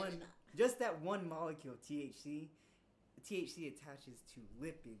that one molecule, THC attaches to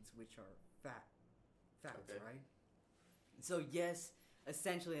lipids, which are fats, Okay. right? So yes,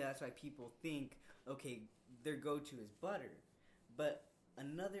 essentially that's why people think, okay, their go-to is butter, but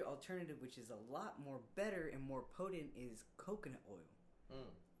another alternative, which is a lot more better and more potent, is coconut oil.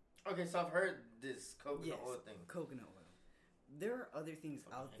 Okay, so I've heard this coconut oil thing. Coconut oil. There are other things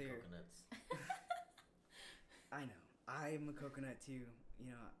out there. Coconuts. I know. I'm a coconut too. You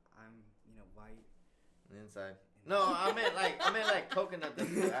know, I'm white. On the inside. No, I meant like coconut.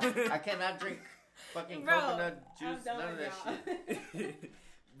 I cannot drink fucking Bro, coconut juice. I'm done None of with that y'all. shit.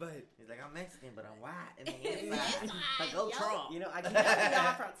 But He's like, I'm Mexican, but I'm white in the inside. Like, Go yo. Trump. you know, I Y'all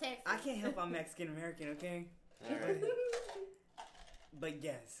can't. from Texas. I can't help I'm Mexican American. Okay. All right. But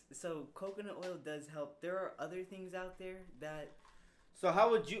yes, so coconut oil does help. There are other things out there that So how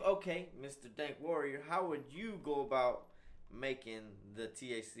would you, okay, Mr. Dank Warrior, how would you go about making the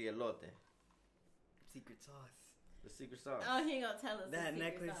THC elote? secret sauce. The secret sauce. Oh, he ain't gonna tell us. the That secret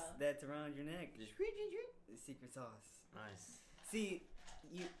necklace sauce. that's around your neck. Just The secret sauce. nice. See,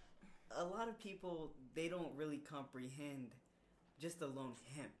 a lot of people, they don't really comprehend just alone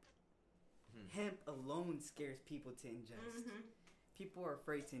hemp. Hemp alone scares people to ingest. Mhm. People are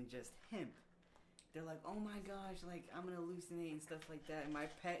afraid to ingest hemp. They're like, oh my gosh, like I'm gonna hallucinate and stuff like that, and my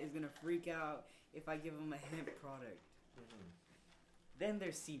pet is gonna freak out if I give him a hemp product. Then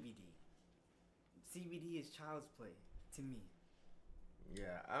there's CBD. CBD is child's play to me.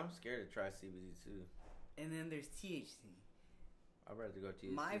 Yeah, I'm scared to try CBD too. And then there's THC. I'd rather go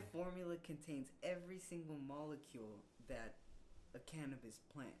THC. My formula contains every single molecule that a cannabis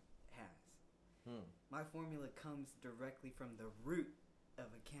plant has. My formula comes directly from the root of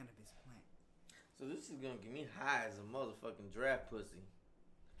a cannabis plant. So this is gonna get me high as a motherfucking giraffe pussy.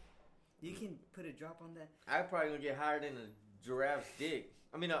 You can put a drop on that. I'm probably gonna get higher than a giraffe's dick.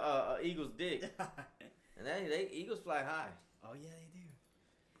 I mean, a eagle's dick. And they eagles fly high. Oh yeah, they do.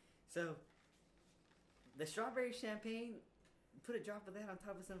 So the strawberry champagne, put a drop of that on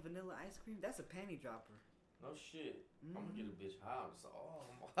top of some vanilla ice cream. That's a panty dropper. No shit. I'm gonna Mhm. get a bitch high. So,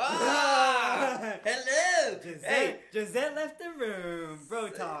 hello. Gisette left the room. Bro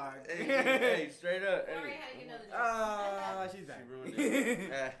talk. Hey, straight up. Sorry, Hey. how you know the Oh, she's She back. ruined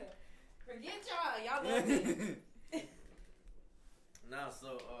it. Forget y'all. Y'all love it. Nah,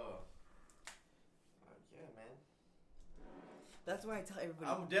 so yeah, man. That's why I tell everybody.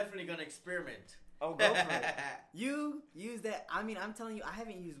 I'm definitely gonna experiment. Oh, go for it. You use that. I mean, I'm telling you, I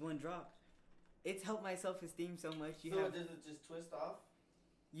haven't used one drop. It's helped my self-esteem so much. So does it just twist off?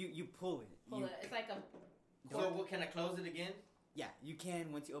 You pull it. Pull it. It's like a. So what, can I close it again? Yeah, you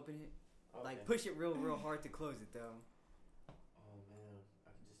can once you open it. Okay. Like push it real hard to close it though. Oh man,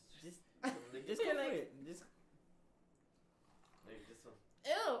 I can Just Just just go You're for like- it. Just like this one.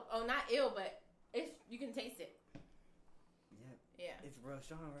 Ew. Oh, not ill, but it's you can taste it. yeah, Yeah. it's real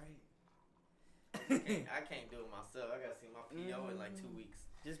strong, right? I can't do it myself. I gotta see my PO in like 2 weeks.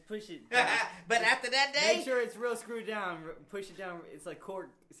 Just push it. But after that day, Make sure it's real screwed down. Push it down. It's like cork,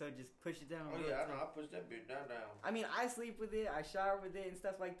 so just push it down. Oh real yeah, I tight. know. I push that bitch down. I mean, I sleep with it. I shower with it and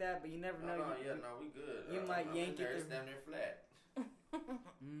stuff like that. But you never know. No, we good. you might yank it It's through- down there flat.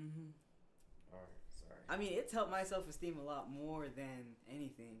 Mm-hmm. All right, sorry. I mean, it's helped my self-esteem a lot more than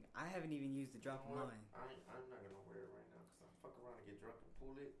anything. I haven't even used a drop of You know what? mine. I'm not gonna wear it right now because I fuck around and get drunk and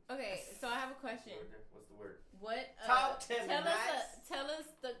pull it. Okay, so I have a question. What's the word? What? Talk to me, tell us. Max. Tell us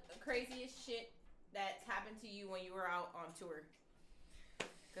the craziest shit that's happened to you when you were out on tour.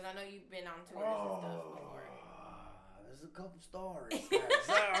 Because I know you've been on tours and stuff before. There's a couple stories.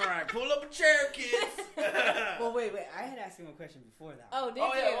 All right, pull up a chair, kids. Well, wait. I had asked him a question before that. Oh, did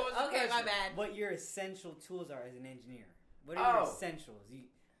Oh, you? yeah, what was the Okay, my question? bad. What your essential tools are as an engineer? What are your Oh. essentials?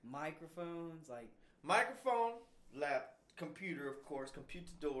 Microphones, like. Microphone, lap, computer, of course,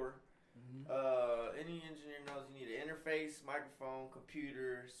 computador. Any engineer knows you need an interface, microphone,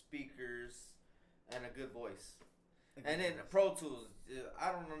 computer, speakers, and a good voice. And then Pro Tools.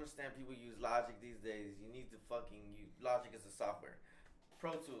 I don't understand people use Logic these days. You need to fucking use Logic as a software.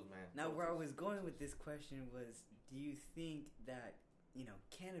 Pro Tools, man. Now, Pro where I Tools. was going with this question was, do you think that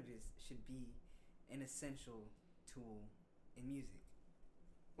cannabis should be an essential tool in music?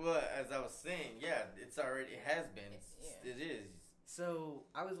 Well, as I was saying, yeah, it has been. Yeah. It is. So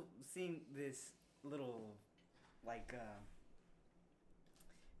I was seeing this little, like,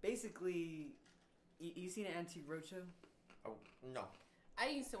 basically, you seen an Antique Roadshow? Oh, no. I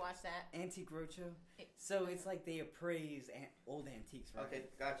used to watch that. Antique Roadshow. So it's like they appraise old antiques, right? Okay,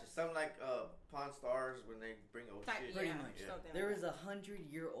 gotcha. Something like Pawn Stars when they bring old Type- shit. Pretty Yeah, much. something There like is that.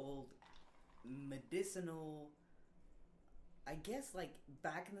 100-year-old medicinal. I guess like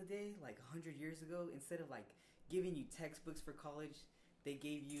back in the day, like 100 years ago, instead of like giving you textbooks for college, they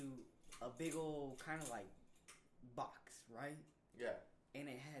gave you a big old kind of like box, right? Yeah. And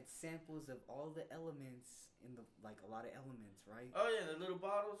it had samples of all the elements in the like a lot of elements, right? Oh yeah, the little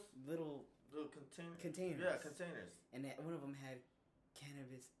bottles, Little containers. Yeah, containers. And that one of them had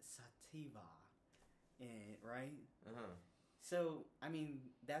cannabis sativa in it, right? So I mean,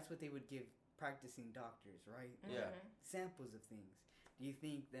 that's what they would give practicing doctors, right? Yeah. Samples of things. Do you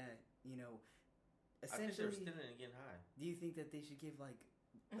think that I think essentially? they're still in getting high. Do you think that they should give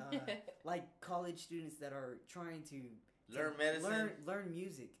like college students that are trying to Learn medicine, learn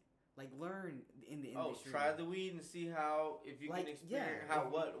music, like learn in the industry? Try the weed and see how if you Like, can experience yeah, how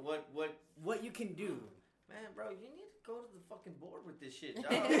if- what you can do. Man, bro, you need to go to the fucking board with this shit,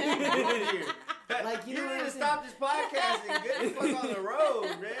 dog. Like, you know you what need I'm to saying? stop this podcast and get the fuck on the road,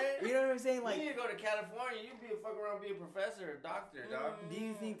 man. You know what I'm saying? Like, you need to go to California. You be a fuck around, be a professor, a doctor, dog. do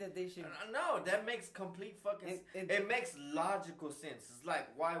you think that they should? No, that makes complete fucking. It makes logical sense. It's like,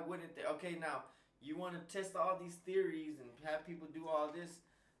 why wouldn't they? Okay, now you want to test all these theories and have people do all this.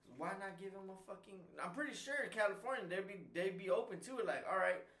 Why not give them a fucking? I'm pretty sure in California they'd be open to it. Like, all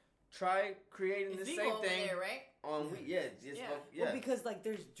right, try creating the same thing there, right? on weed. Yeah, just yeah. Well, because like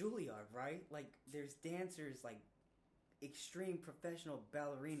there's Juilliard, right? Like there's dancers, like extreme professional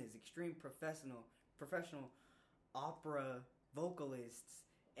ballerinas, extreme professional opera vocalists,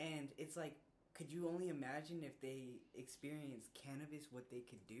 and it's like, could you only imagine if they experienced cannabis, what they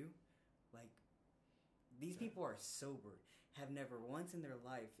could do? Like, these people are sober, have never once in their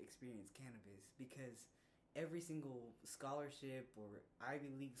life experienced cannabis because every single scholarship or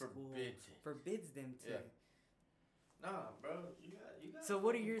Ivy League school forbids them to. Yeah. Nah, bro, you got. So,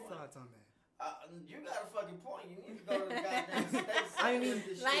 what are your thoughts on that? You got a fucking point. You need to go to the goddamn states. I mean,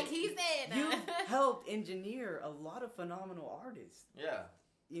 like he said, you helped engineer a lot of phenomenal artists. Yeah.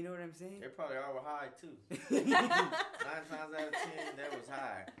 You know what I'm saying? They probably all were high too. 9 times out of 10, that was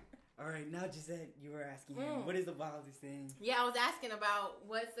high. All right, now Gisette, you were asking him, what is the wildest thing? Yeah, I was asking about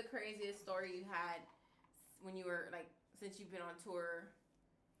what's the craziest story you had when you were like since you've been on tour,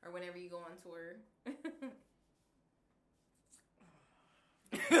 or whenever you go on tour.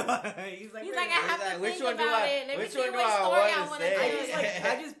 He's like, I have to which think one about it. Let me see which story I want to say.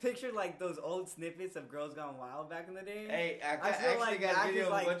 I just pictured like those old snippets of Girls Gone Wild back in the day. Hey, I feel actually like got Mac a video is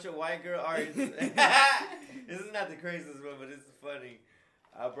of like- a bunch of white girl artists. This is not the craziest one, but it's funny.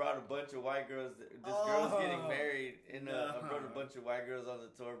 I brought a bunch of white girls. This girl's getting married, and I brought a bunch of white girls on the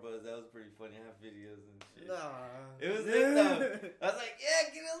tour bus. That was pretty funny. I have videos and shit. It was lit though. I was like, yeah,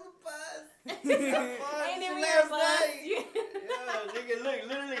 get on the bus. Have fun. Ain't it It's weird, last night. Yeah, nigga, look,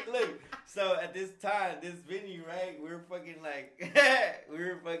 literally, look. So at this time, this venue, right? We were fucking like, we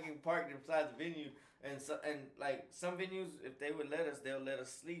were fucking parked inside the venue. And like some venues, if they would let us, they'll let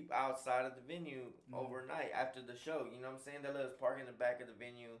us sleep outside of the venue overnight after the show. You know what I'm saying? They'll let us park in the back of the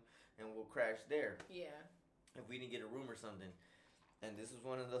venue and we'll crash there. Yeah. If we didn't get a room or something. And this was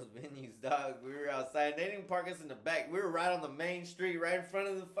one of those venues, dog. We were outside. They didn't park us in the back. We were right on the main street, right in front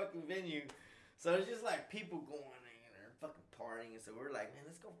of the fucking venue. So it's just like people going and fucking partying. And so we're like, man,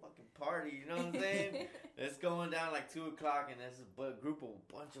 let's go fucking party. You know what I'm saying? It's going down like 2 o'clock, and there's a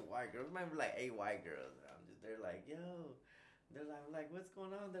bunch of white girls. Remember, like 8 white girls. They're like, yo. They're like, what's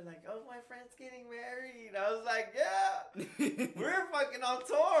going on? They're like, oh, my friend's getting married. I was like, yeah, we're fucking on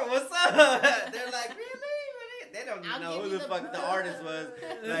tour. What's up? They're like, really? They don't even know who the fuck the artist was.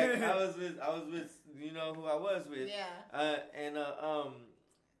 Like, I was with, you know who I was with. Yeah.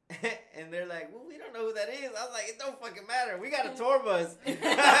 And they're like, well, we don't know who that is. I was like, it don't fucking matter. We got a tour bus.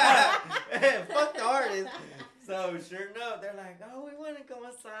 Fuck the artist. So sure enough, they're like, oh, we want to go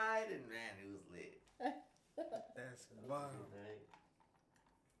inside, and man, it was lit. That's wild.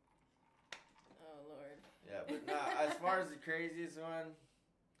 Oh Lord. Yeah, but nah, as far as the craziest one,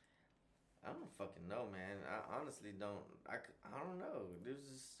 I don't fucking know, man. I honestly don't. I don't know. There's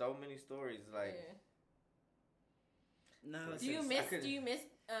just so many stories. Like, no. Do you miss touring?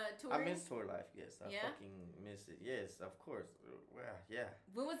 I miss tour life. Yes, I fucking miss it. Yes, of course. Well, yeah.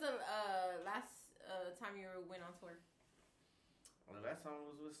 When was the last time you went on tour? Well, the last time I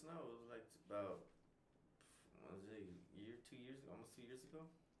was with Snow, it was like about, what was it, a year, 2 years ago, almost 2 years ago.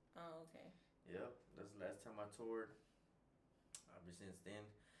 Oh, okay. Yep, that's the last time I toured. Ever since then.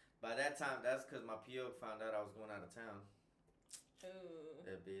 By that time, that's because my PO found out I was going out of town. Ooh.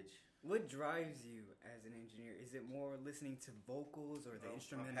 That bitch. What drives you as an engineer? Is it more listening to vocals or the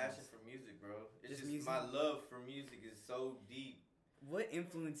instrumentals? My passion for music, bro. It's just music? my love for music is so deep. What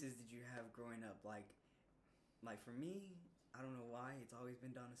influences did you have growing up? Like for me, I don't know why, it's always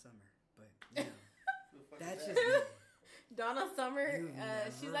been Donna Summer. but you know, Who the fuck that's is just that? me. Donna Summer. You've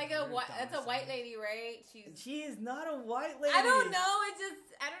She's never like a heard white. Donna That's a white Summer? lady, right? She is not a white lady. I don't know.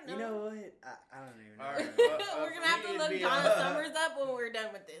 I don't know. You know what? I don't even know. All right, We're gonna have to for me, look it'd be, Donna Summers up when we're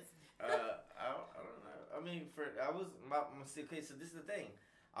done with this. I don't know. I mean, okay. So this is the thing.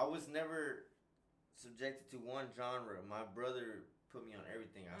 I was never subjected to one genre. My brother put me on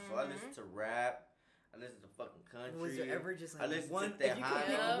everything. So I listened to rap. I listened to fucking country. Was there ever just I like listened one? to If you could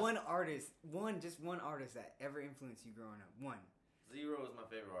pick Tejano. one artist, just one artist that ever influenced you growing up, one. Zero was my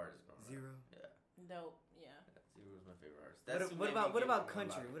favorite artist growing Zero. up. Yeah. Dope. Yeah. Zero was my favorite artist. What, who what made about me what get about into my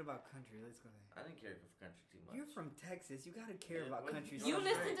country? life. What about country? Let's go there. I didn't care for country too much. You're from Texas. You gotta care Yeah, about what- country. You George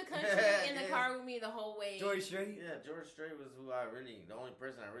songs. listened to Strait. country in the Yeah. car with me the whole way. George Strait. Yeah, George Strait was who the only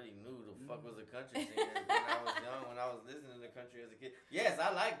person I really knew the fuck was a country singer when I was young, when I was listening to country as a kid. Yes,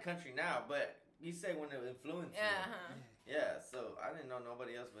 I like country now, but you say when it influenced Yeah. me. Uh-huh. Yeah, so I didn't know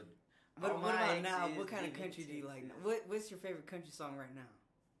nobody else but. What, all what my about now? exes What kind of give me country do you like? Texas. Now? What's your favorite country song right now?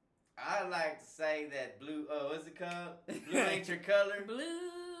 I like to say that blue. What's it called? Blue ain't your color. Blue.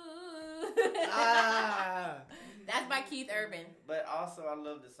 Ah, That's by Keith Urban. But also, I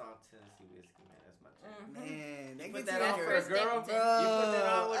love the song Tennessee Whiskey, man. That's my jam. man, that You gets put that you on in for your- a girl. Bro. You put that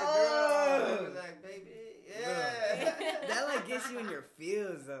on with a girl. I was like, baby, yeah. That like gets you in your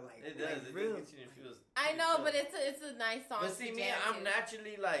feels though, like It does. Like, It real. does get you in feels. I know, but it's a nice song. But to see, me, jam I'm to.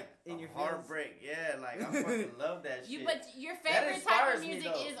 naturally like In in your your feels? heartbreak. Yeah, like I fucking love that shit. But your That favorite type inspires of me,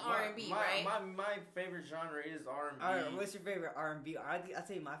 music though. is My- R&B, my, right? My favorite genre is R&B. All right, what's your favorite R&B? I'll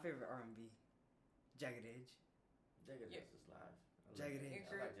tell you my favorite R&B. Jagged Edge. Jagged Yeah. Edge is live. I love Jagged that. Edge.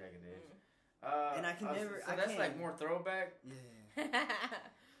 I like Jagged Edge. And I can never- So I that's can't- like more throwback. Yeah.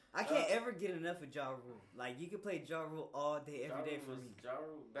 I can't ever get enough of Ja Rule. Like you could play Ja Rule all day, every day for me. Ja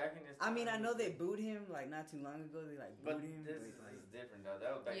Rule back in his. I mean, I time, know they was- booed him like not too long ago. They like But booed him. this but, is like, different though.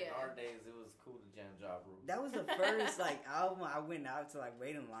 That was back in Yeah. our days. It was cool to jam Ja Rule. that was the first like album I went out to like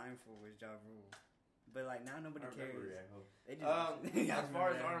wait in line for was Ja Rule. But like now nobody I remember cares. that hoe. They just, I As far remember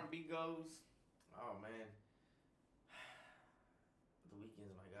as that. R&B goes, oh man, The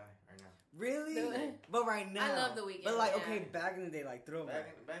Weeknd's my guy right now. Really? The- But right now, I love The Weeknd, But like, yeah. okay, back in the day, like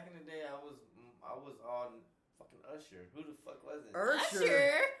throwback. Back in the day, I was on fucking Usher. Who the fuck was it?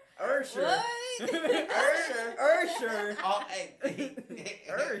 Usher. Usher. What? Usher. Usher. Oh, hey,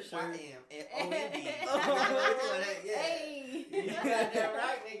 Usher. YMOND. Yeah. Hey. You got that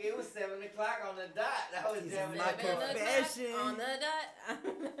right, nigga. It was 7 o'clock on the dot. That was He's jamming my that motherfucker. confession. On the dot.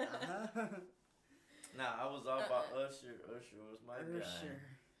 Uh-huh. Nah, I was all about Usher. Usher was my guy. Usher.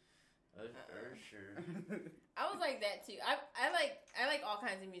 Usher. I was like that too. I like all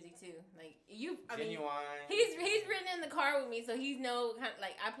kinds of music too. Like you, I mean, Genuine. he's ridden in the car with me, so he's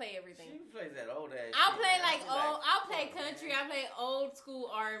like I play She everything. plays that old ass. I'll shit, play man. like I be I'll play fuck, country. man. I'll play old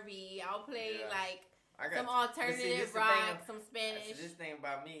school R&B. I'll play Yeah. like I got some but see, this alternative the rock, thing- some See, Spanish. this thing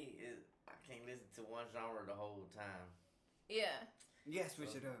about me is I can't listen to one genre the whole time. Yeah. Yeah,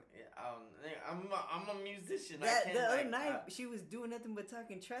 switch it up. Yeah, I'm a musician. I That can't, the other like, night, she was doing nothing but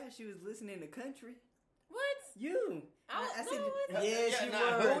talking trash. She was listening to country. What? You. I said, no, it's- yes, Yeah, you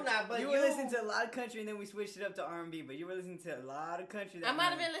nah, were. who not, but you were you. listening to a lot of country, and then we switched it up to R&B. But you were listening to a lot of country. That I might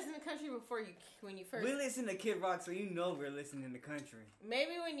have night. been listening to country before you when you first. We listened to Kid Rock, so you know we're listening to country.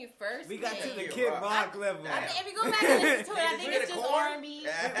 Maybe when you first. We got to came. the Kid Kid Rock. Rock level. I think if you go back and listen to it, I Is think we it's the just core? R&B.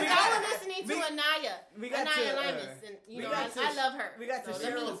 Yeah. Because I was listening to We- Anaya. we got Anaya to, Limas, and you we know got to- I love her. We got to So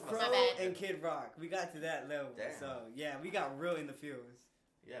let me- Sheryl my Crow bad. and Kid Rock. We got to that level. Damn. So yeah, we got real in the fields.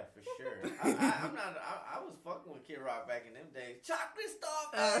 Yeah, for sure. I was fucking with Kid Rock back in them days. Chocolate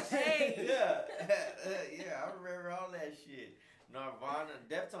stuff. Hey. Yeah, yeah. I remember all that shit. Nirvana,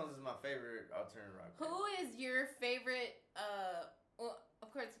 Deftones is my favorite alternative rock. Who is your favorite? Well,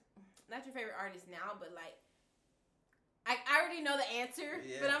 of course, not your favorite artist now, but like, I already know the answer,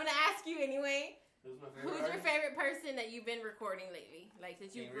 Yeah. but I'm gonna ask you anyway. Who's my favorite? Who's your artist? favorite person that you've been recording lately? Like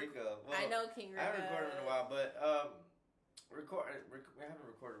that you. King Rico. Well, I know King Rico. I haven't recorded in a while, but we haven't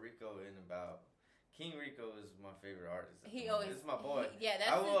recorded Rico in about. King Rico is my favorite artist. He always. This is my boy. Yeah,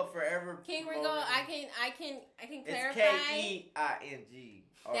 that's I will forever. King promote Rico. him. I can It's clarify Keing.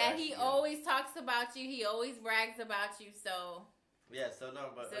 that he always talks about you. He always brags about you. So Yeah, so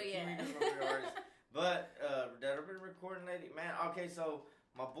no, but So, King yeah. Rico's my favorite artist. But that I've been recording lately, man. Okay, so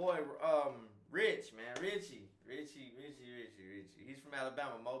my boy, Rich, man, Richie. He's from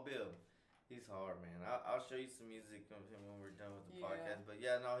Alabama, Mobile. He's hard, man. I'll show you some music of him when we're done with the Yeah. podcast. But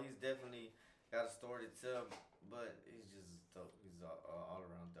yeah, no, he's definitely got a story to tell. But he's just dope. He's all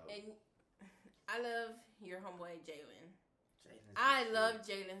around dope. and I love your homeboy Jalen. Jalen's I just love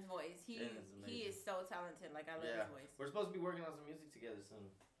sweet. Jalen's voice. He Jalen's amazing. is so talented. Like I love Yeah. his voice. We're supposed to be working on some music together soon.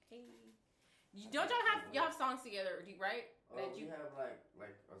 Hey. Don't y'all have songs together, right? Oh, we have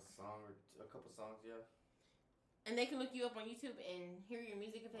like a song or a couple songs, yeah. And they can look you up on YouTube and hear your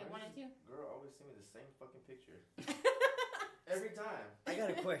music if they wanted to. Girl always send me the same fucking picture. Every time. I got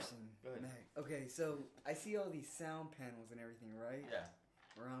a question. Go ahead. Mac. Okay, so I see all these sound panels and everything, right? Yeah.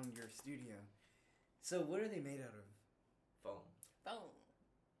 Around your studio. So what are they made out of? Phone.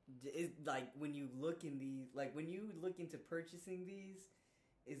 Is like when you look in these, like when you look into purchasing these,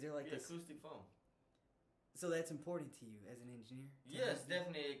 is there like Yeah, acoustic foam. So that's important to you as an engineer? Yes,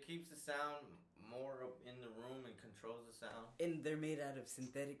 definitely. It keeps the sound more up in the room and controls the sound. And they're made out of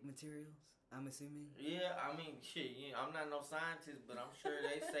synthetic materials, I'm assuming? Yeah, I mean, shit, I'm not no scientist, but I'm sure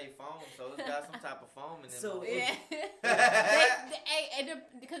they say foam, so it's got some type of foam in it. So, yeah.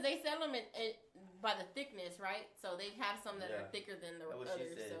 Because they sell them by the thickness, right? So they have some that are thicker than the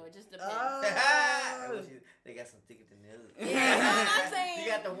others, so it just depends. They got some thicker than the others. Yeah, you know what I'm saying?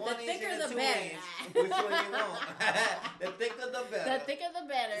 You got the 1 the inch thicker and the the 2 better. inch. Which one you want? The thicker the better. The thicker the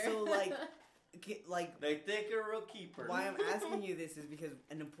better. So, like the thicker will keep her. Why I'm asking you this is because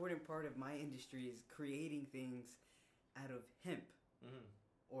an important part of my industry is creating things out of hemp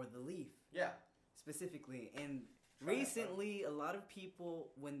or the leaf. Yeah. Specifically. And recently, a lot of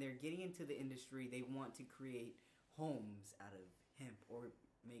people, when they're getting into the industry, they want to create homes out of hemp or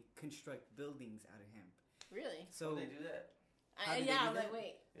construct buildings out of hemp. Really? So they do that?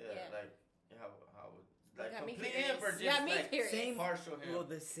 Wait. Yeah, like how like got complete hemp or just same partial hemp? Well,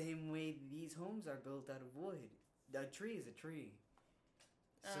 the same way these homes are built out of wood. A tree is a tree.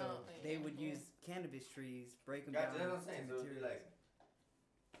 So they would use cannabis trees, break them down. That's what I'm saying. So materials. it'd be like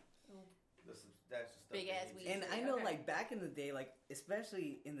that's just big ass weed. And I know, like back in the day, like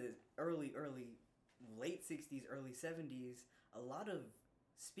especially in the late '60s, early '70s, a lot of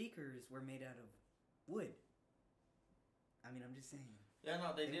speakers were made out of wood. I mean, I'm just saying. Yeah,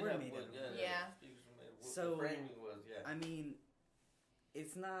 no, they did were have made wood. out of Yeah, wood. Yeah. Speakers were made of wood. So the framing was, I mean,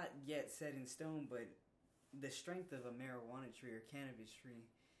 it's not yet set in stone, but the strength of a marijuana tree or cannabis tree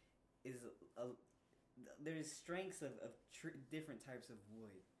is there's strengths of different types of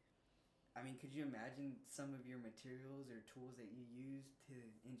wood. I mean, could you imagine some of your materials or tools that you use to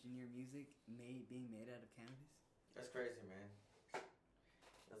engineer music being made out of cannabis? That's crazy, man.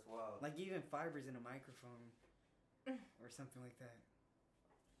 That's wild. Like even fibers in a microphone or something like that.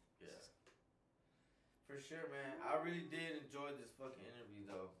 Yeah. For sure, man. I really did enjoy this fucking interview,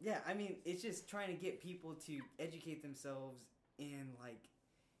 though. Yeah, I mean, it's just trying to get people to educate themselves in, like,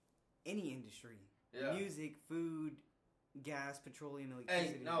 any industry. Yeah. Music, food, gas, petroleum,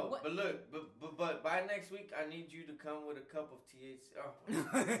 electricity. Hey, no, but look, but by next week, I need you to come with a cup of THC. Oh,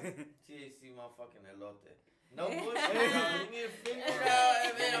 THC motherfucking elote. No bullshit, bro. You need to figure it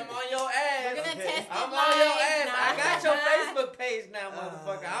out, man. I'm on your ass. We're gonna test it I'm on live your ass. now. I got your Facebook page now,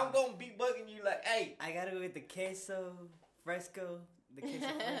 motherfucker. I'm gonna be bugging you like, hey. I gotta go with the queso fresco, the queso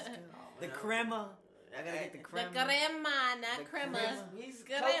fresco, the man. crema. I gotta get the crema. The crema, not The crema. crema. He's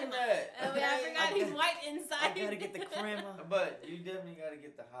Crema. coconut. Oh, yeah, I forgot he's white inside. I gotta get the crema, But you definitely gotta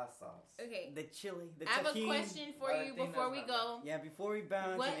get the hot sauce. Okay. the chili, the I have a tahini. question for But I you think before that's we not go. Yeah, before we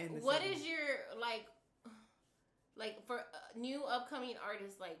bounce and end this. What is your like for new upcoming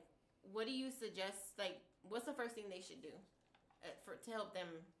artists? Like, what do you suggest? Like, what's the first thing they should do to help them?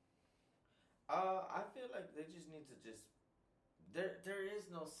 I feel like they just need to just. There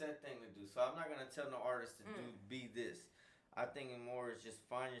is no set thing to do, so I'm not gonna tell no artist to be this. I think more is just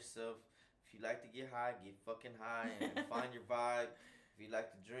find yourself. If you like to get high, get fucking high and find your vibe. If you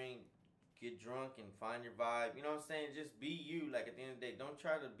like to drink, get drunk and find your vibe. You know what I'm saying? Just be you. Like at the end of the day, don't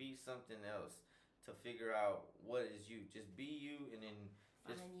try to be something else to figure out what is you. Just be you and then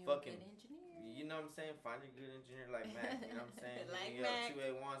just Find you fucking. a good engineer. You know what I'm saying? Find a good engineer like Mac. You know what I'm saying? Like you Mac.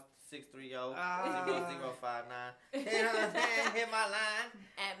 281-630-0059. You know what I'm saying? Hit my line.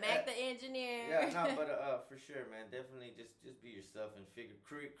 At Mac the engineer. Yeah, no, but for sure, man. Definitely just be yourself and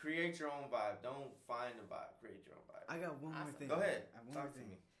create your own vibe. Don't find a vibe. Create your own vibe. I got one more Awesome. thing. Go ahead. I have one Talk more to thing.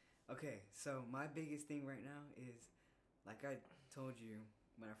 me. Okay, so my biggest thing right now is, like I told you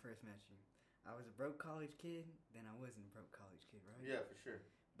when I first met you, I was a broke college kid, then I wasn't a broke college kid, right? Yeah, for sure.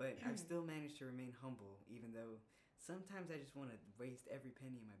 But I've still managed to remain humble, even though sometimes I just want to waste every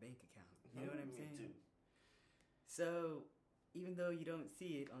penny in my bank account. You know what I'm Me saying? too. So, even though you don't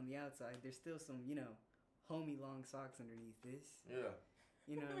see it on the outside, there's still some, homie long socks underneath this. Yeah.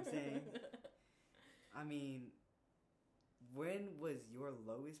 You know what I'm saying? I mean, when was your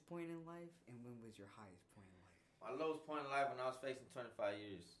lowest point in life, and when was your highest point in life? My lowest point in life when I was facing 25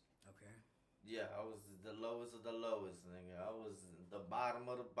 years. Okay. Yeah, I was the lowest of the lowest, nigga. I was the bottom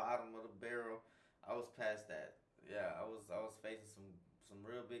of the barrel. I was past that. Yeah, I was facing some some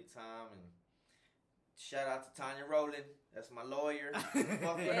real big time. And shout out to Tanya Rowland. That's my lawyer.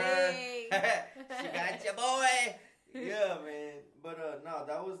 Fuck with her. She got your boy. Yeah, man. But no,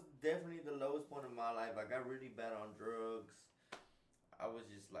 that was definitely the lowest point of my life. I got really bad on drugs. I was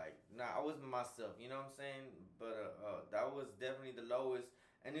just like, I wasn't myself. You know what I'm saying? But that was definitely the lowest.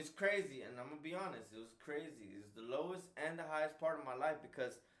 And it's crazy. And I'm going to be honest. It was crazy. It was the lowest and the highest part of my life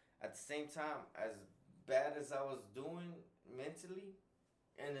because at the same time, as bad as I was doing mentally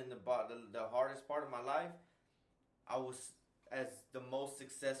and in the hardest part of my life, I was as the most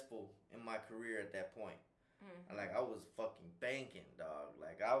successful in my career at that point. Mm-hmm. Like, I was fucking banking, dog.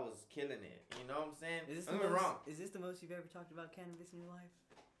 Like, I was killing it. You know what I'm saying? Don't get me wrong. Is this the most you've ever talked about cannabis in your life?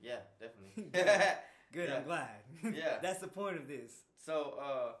 Yeah, definitely. Good, yeah. I'm glad. Yeah. That's the point of this. So,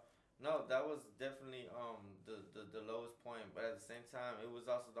 no, that was definitely the lowest point. But at the same time, it was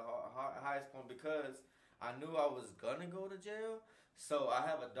also the highest point because I knew I was going to go to jail. So, I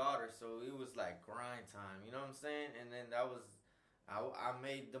have a daughter. So, it was like grind time. You know what I'm saying? And then that was... I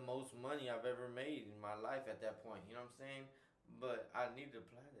made the most money I've ever made in my life at that point. You know what I'm saying? But I need to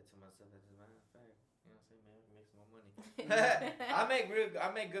apply that to myself as a matter of fact. You know what I'm saying, man? I can make some more money. I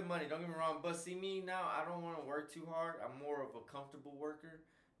make good money. Don't get me wrong. But see me now, I don't want to work too hard. I'm more of a comfortable worker.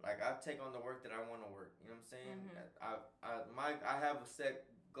 Like I take on the work that I want to work. You know what I'm saying? Mm-hmm. I have a set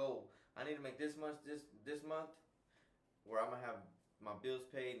goal. I need to make this much this month, where I'm gonna have my bills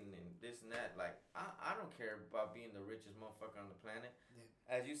paid and this and that. Like I don't care about being the richest motherfucker on the planet. Yeah.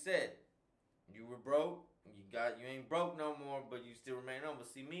 As you said, you were broke. You ain't broke no more, but you still remain humble.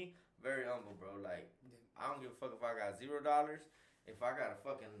 See me, very humble, bro. Like I don't give a fuck if I got $0. If I got a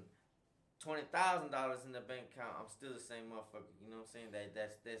fucking $20,000 in the bank account, I'm still the same motherfucker. You know what I'm saying?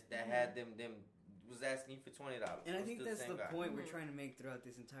 That had them was asking you for $20. And I think that's the point we're trying to make throughout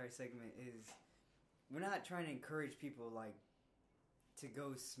this entire segment is we're not trying to encourage people like to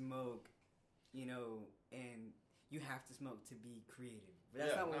go smoke, you know, and you have to smoke to be creative. But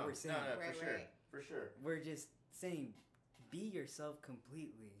that's not what we're saying. No, for sure. We're just saying be yourself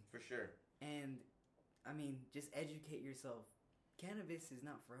completely. For sure. And, I mean, just educate yourself. Cannabis is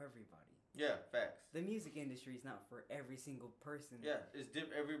not for everybody. Yeah, facts. The music industry is not for every single person. Yeah, it's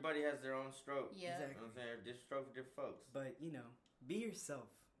everybody has their own stroke. Yeah. Exactly. You know what I'm saying? Different stroke for different folks. But, you know, be yourself,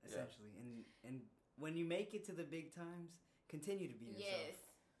 essentially. Yeah. And when you make it to the big times, continue to be yourself. Yes.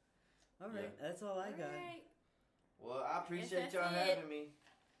 All right, that's all I got. Right. Well, I appreciate y'all having me.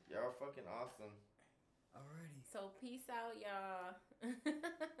 Y'all are fucking awesome. Alrighty. So peace out, y'all.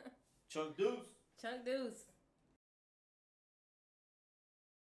 Chunk deuce. Chunk deuce.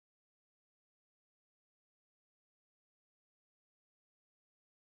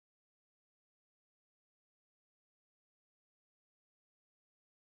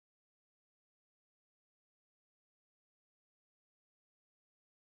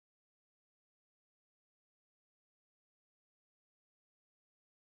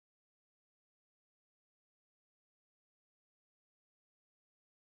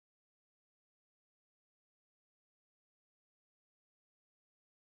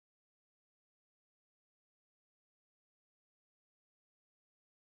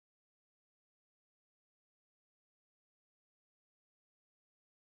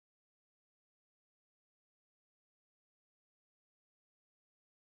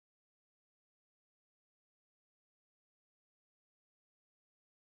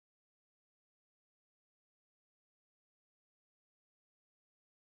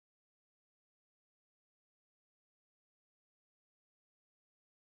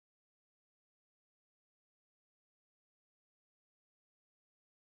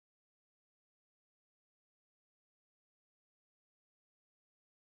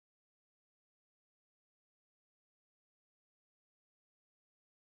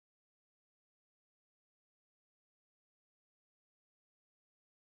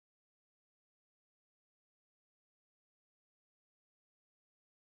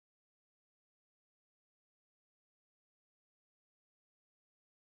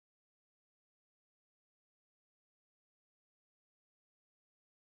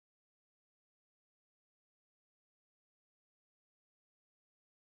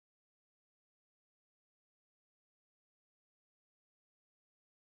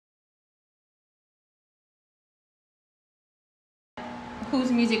 Whose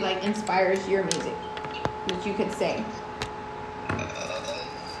music like inspires your music that you could say?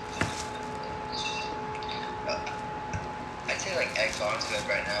 I'd say like Exxon's good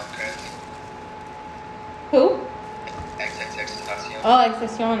right now, currently. Who? XXXTentacion. Oh,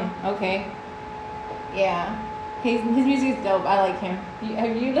 Excepcion. Okay. Yeah. His music is dope. I like him.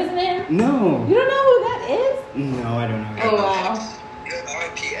 Have you listened to him? No. You don't know who that is? No, I don't know. Oh, wow.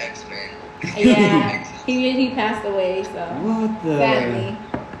 Yeah, he passed away, so What the? sadly.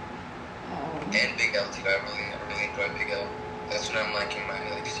 And Big L too. I really enjoy Big L. That's when I'm like in my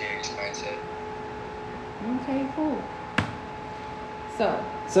like serious mindset. Okay, cool.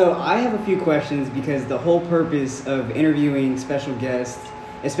 So I have a few questions because the whole purpose of interviewing special guests,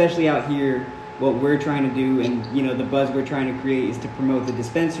 especially out here, what we're trying to do and the buzz we're trying to create is to promote the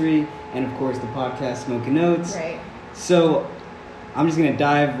dispensary and of course the podcast Smoking Notes. Right. So I'm just gonna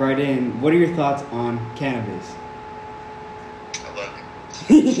dive right in. What are your thoughts on cannabis? I love it.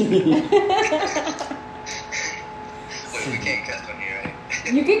 Wait, we can't cuss on here,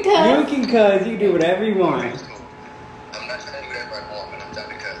 right? You can cuss. You can cuss. You can do whatever you want. It's cool. I'm not trying to do whatever I want, but I'm trying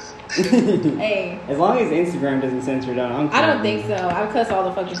to cuss. Hey. As long as Instagram doesn't censor it out, I'm cool. I don't think so. I cuss all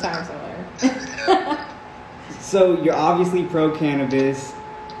the fucking time somewhere. So you're obviously pro cannabis.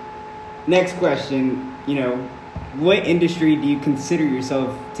 Next question, what industry do you consider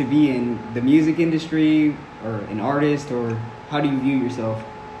yourself to be in? The music industry or an artist, or how do you view yourself?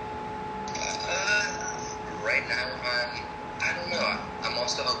 Right now, I don't know. I'm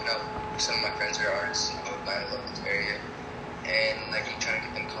also helping out some of my friends who are artists out in my local area, and like I'm trying to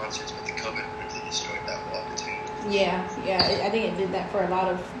get them concerts, but the COVID really destroyed that whole opportunity. Yeah. I think it did that for a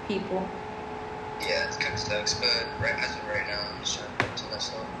lot of people. Yeah, it kind of sucks, but as of right now, I'm just trying to focus on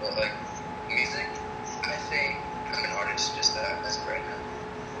myself. But like music, I think I'm an artist just as of right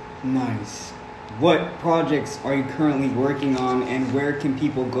now. Nice. What projects are you currently working on, and where can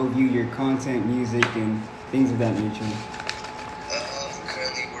people go view your content, music, and things of that nature? I'm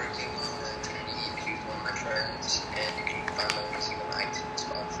currently working on an EP for my friends, and you can find my music on iTunes,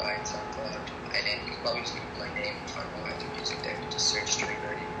 Spotify, and SoundCloud. And then you can probably just Google my name and find my iTunes music there. Just search Straight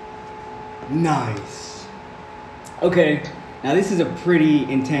Nerdy. Nice. Okay, now this is a pretty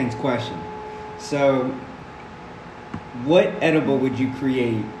intense question. So, what edible would you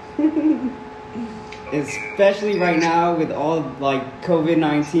create? Especially right now with all like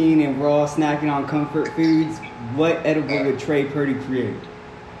COVID-19 and we're all snacking on comfort foods, what edible would Trey Purdy create?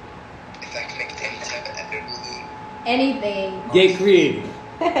 If I can make any type of edible, Anything. Get creative.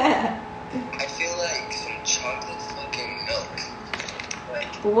 I feel like some chocolate fucking milk.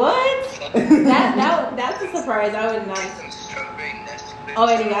 Like, What? That's a surprise. I would not. some strawberry Nesquik. Oh,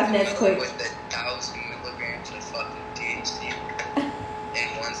 and you got Nesquik. With 1,000 milligrams of fucking THC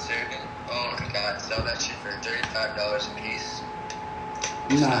in one serving. Oh my god, sell that shit for $35 a piece.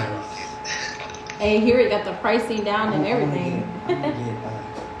 Nice. Hey, here it got the pricing down and everything. I'm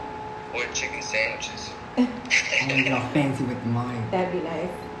gonna Or chicken sandwiches. get all fancy with the mind. That'd be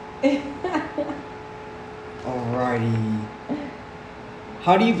nice. Alrighty.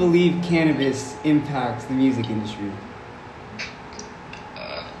 How do you believe cannabis impacts the music industry? A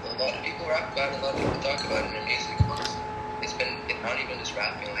lot of people rap about it, a lot of people talk about it in their music. It's not even just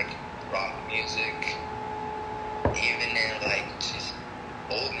rapping, like rock music, even in like just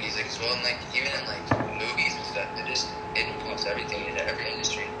old music as well, and like even in like movies and stuff. It impacts everything in every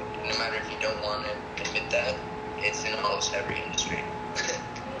industry. No matter if you don't want to admit that, it's in almost every industry.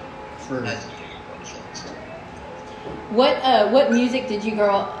 For What music did you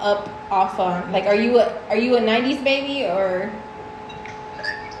grow up off on? Like, are you a 90s baby or?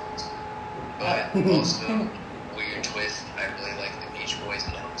 But also, weird twist, I really like the Beach Boys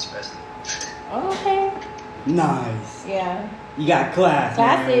and Elvis Presley. Oh, okay. nice. Yeah. You got class.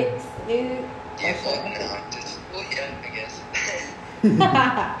 man. Classics, dude. Yeah, For well, sure. no, just, well, yeah, I guess.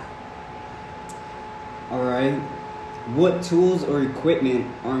 Alright. What tools or equipment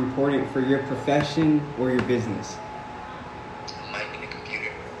are important for your profession or your business? Mic and a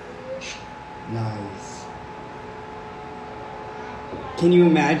computer. Nice. Can you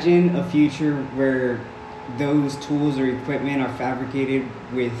imagine a future where those tools or equipment are fabricated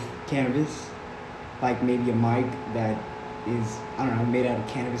with cannabis? Like maybe a mic that is, I don't know, made out of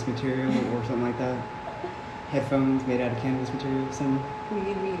cannabis material or something like that? Headphones made out of cannabis material or something?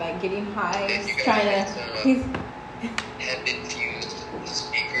 We'd be like getting high, If you guys trying had to. some hemp infused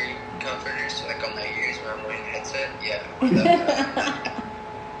speaker comforters, like on my ears when I'm wearing a headset, yeah.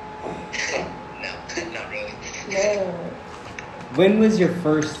 No, not really. No. When was your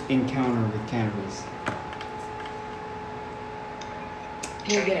first encounter with cannabis?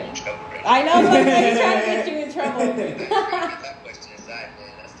 You Trying to get get it. in trouble right I know, but he's trying to get you in trouble. That question aside,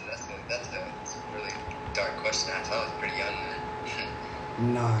 man, that's a really dark question. I thought I was pretty young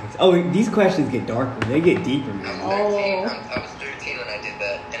then. Nice. Oh, these questions get darker. They get deeper, man. I was 13. Oh. I was 13 when I did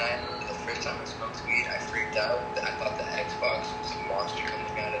that, and I remember the first time I smoked weed, I freaked out. I thought the Xbox was a monster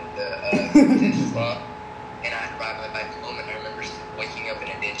coming out of the dish slot, and I had to ride my bike home, and I remember waking up in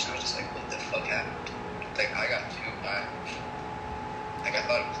a ditch, and I was just like, what the fuck happened? Like, I got too high. I got a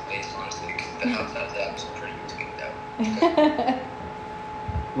lot of space, honestly, because the house has that was pretty tweaked out.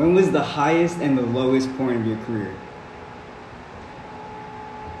 When was the highest and the lowest point of your career?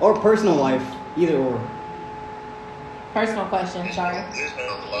 Or personal life, either or. Personal question, sorry. There's been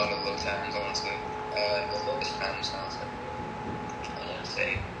a lot of low times, honestly. The lowest time sounds like, I want to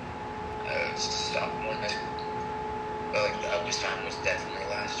say, sophomore high school. But like the upest time was definitely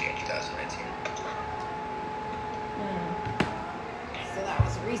last year, 2019. So that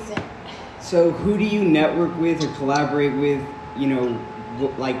was recent. So who do you network with or collaborate with? You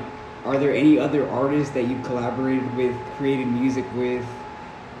know, like, are there any other artists that you've collaborated with, created music with?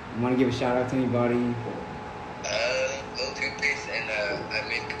 You want to give a shout out to anybody? Lil Toothpaste, and I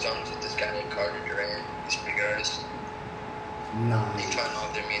made songs with this guy named Carter Duran. He's a pretty good artist. You Nice. can find all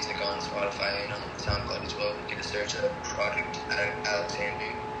of their music on Spotify and on SoundCloud as well. You can search Project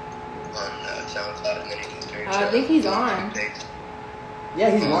Alexander on SoundCloud, and then you can search. I think he's on. Toothpaste.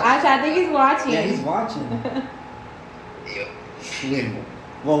 Yeah, he's watching. I think he's watching. Yeah, he's watching. Yo. Sweet.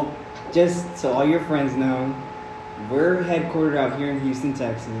 Well, just so all your friends know, we're headquartered out here in Houston,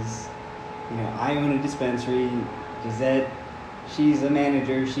 Texas. You know, I own a dispensary. Gisette, she's a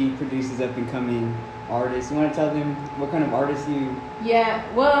manager. She produces up and coming artists. You want to tell them what kind of artists you? Yeah,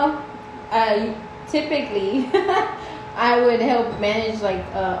 well, typically, I would help manage like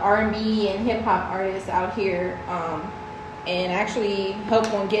R&B and hip hop artists out here, and actually help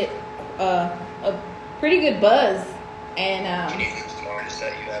them get a pretty good buzz. And Can you name some artists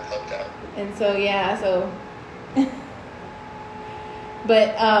that you have helped out? and so yeah, so.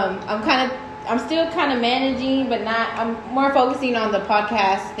 But I'm still kind of managing, but not. I'm more focusing on the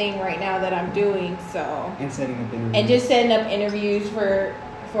podcast thing right now that I'm doing. So. And setting up interviews. And just setting up interviews for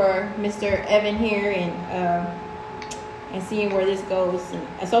Mr. Evan here, and seeing where this goes.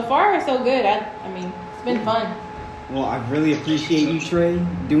 And so far, so good. I mean, it's been fun. Well, I really appreciate you, Trey,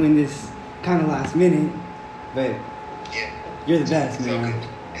 doing this kind of last minute, but Yeah. you're the best, So man. good.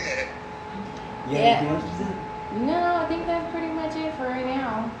 You got Yeah. anything else to say? No, I think that's pretty much it for right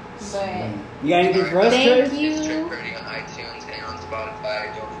now. But You got anything for us, Thank Trey? you. It's Trey Purdy on iTunes and on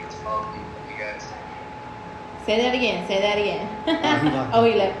Spotify. Don't forget to follow me, you guys. say that again. Say that again. he left. Oh,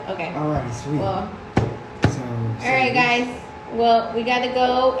 he left. Okay. Alright, sweet. Well, So, all right, guys. Well, we got to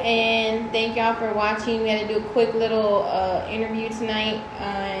go, and thank y'all for watching. We had to do a quick little interview tonight,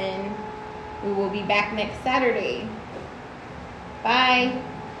 and we will be back next Saturday. Bye.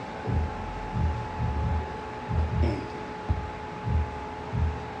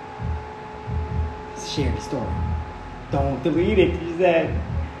 Share the story. Don't delete it, you said.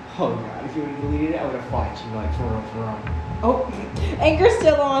 Oh god, if you would have deleted it, I would have fought you like for real. Oh, Anchor's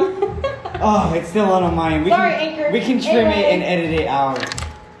still on. Oh, it's still on mine. Sorry, Anchor. We can trim Anyway. it and edit it out.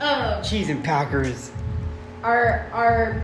 Um, Cheese and Packers. our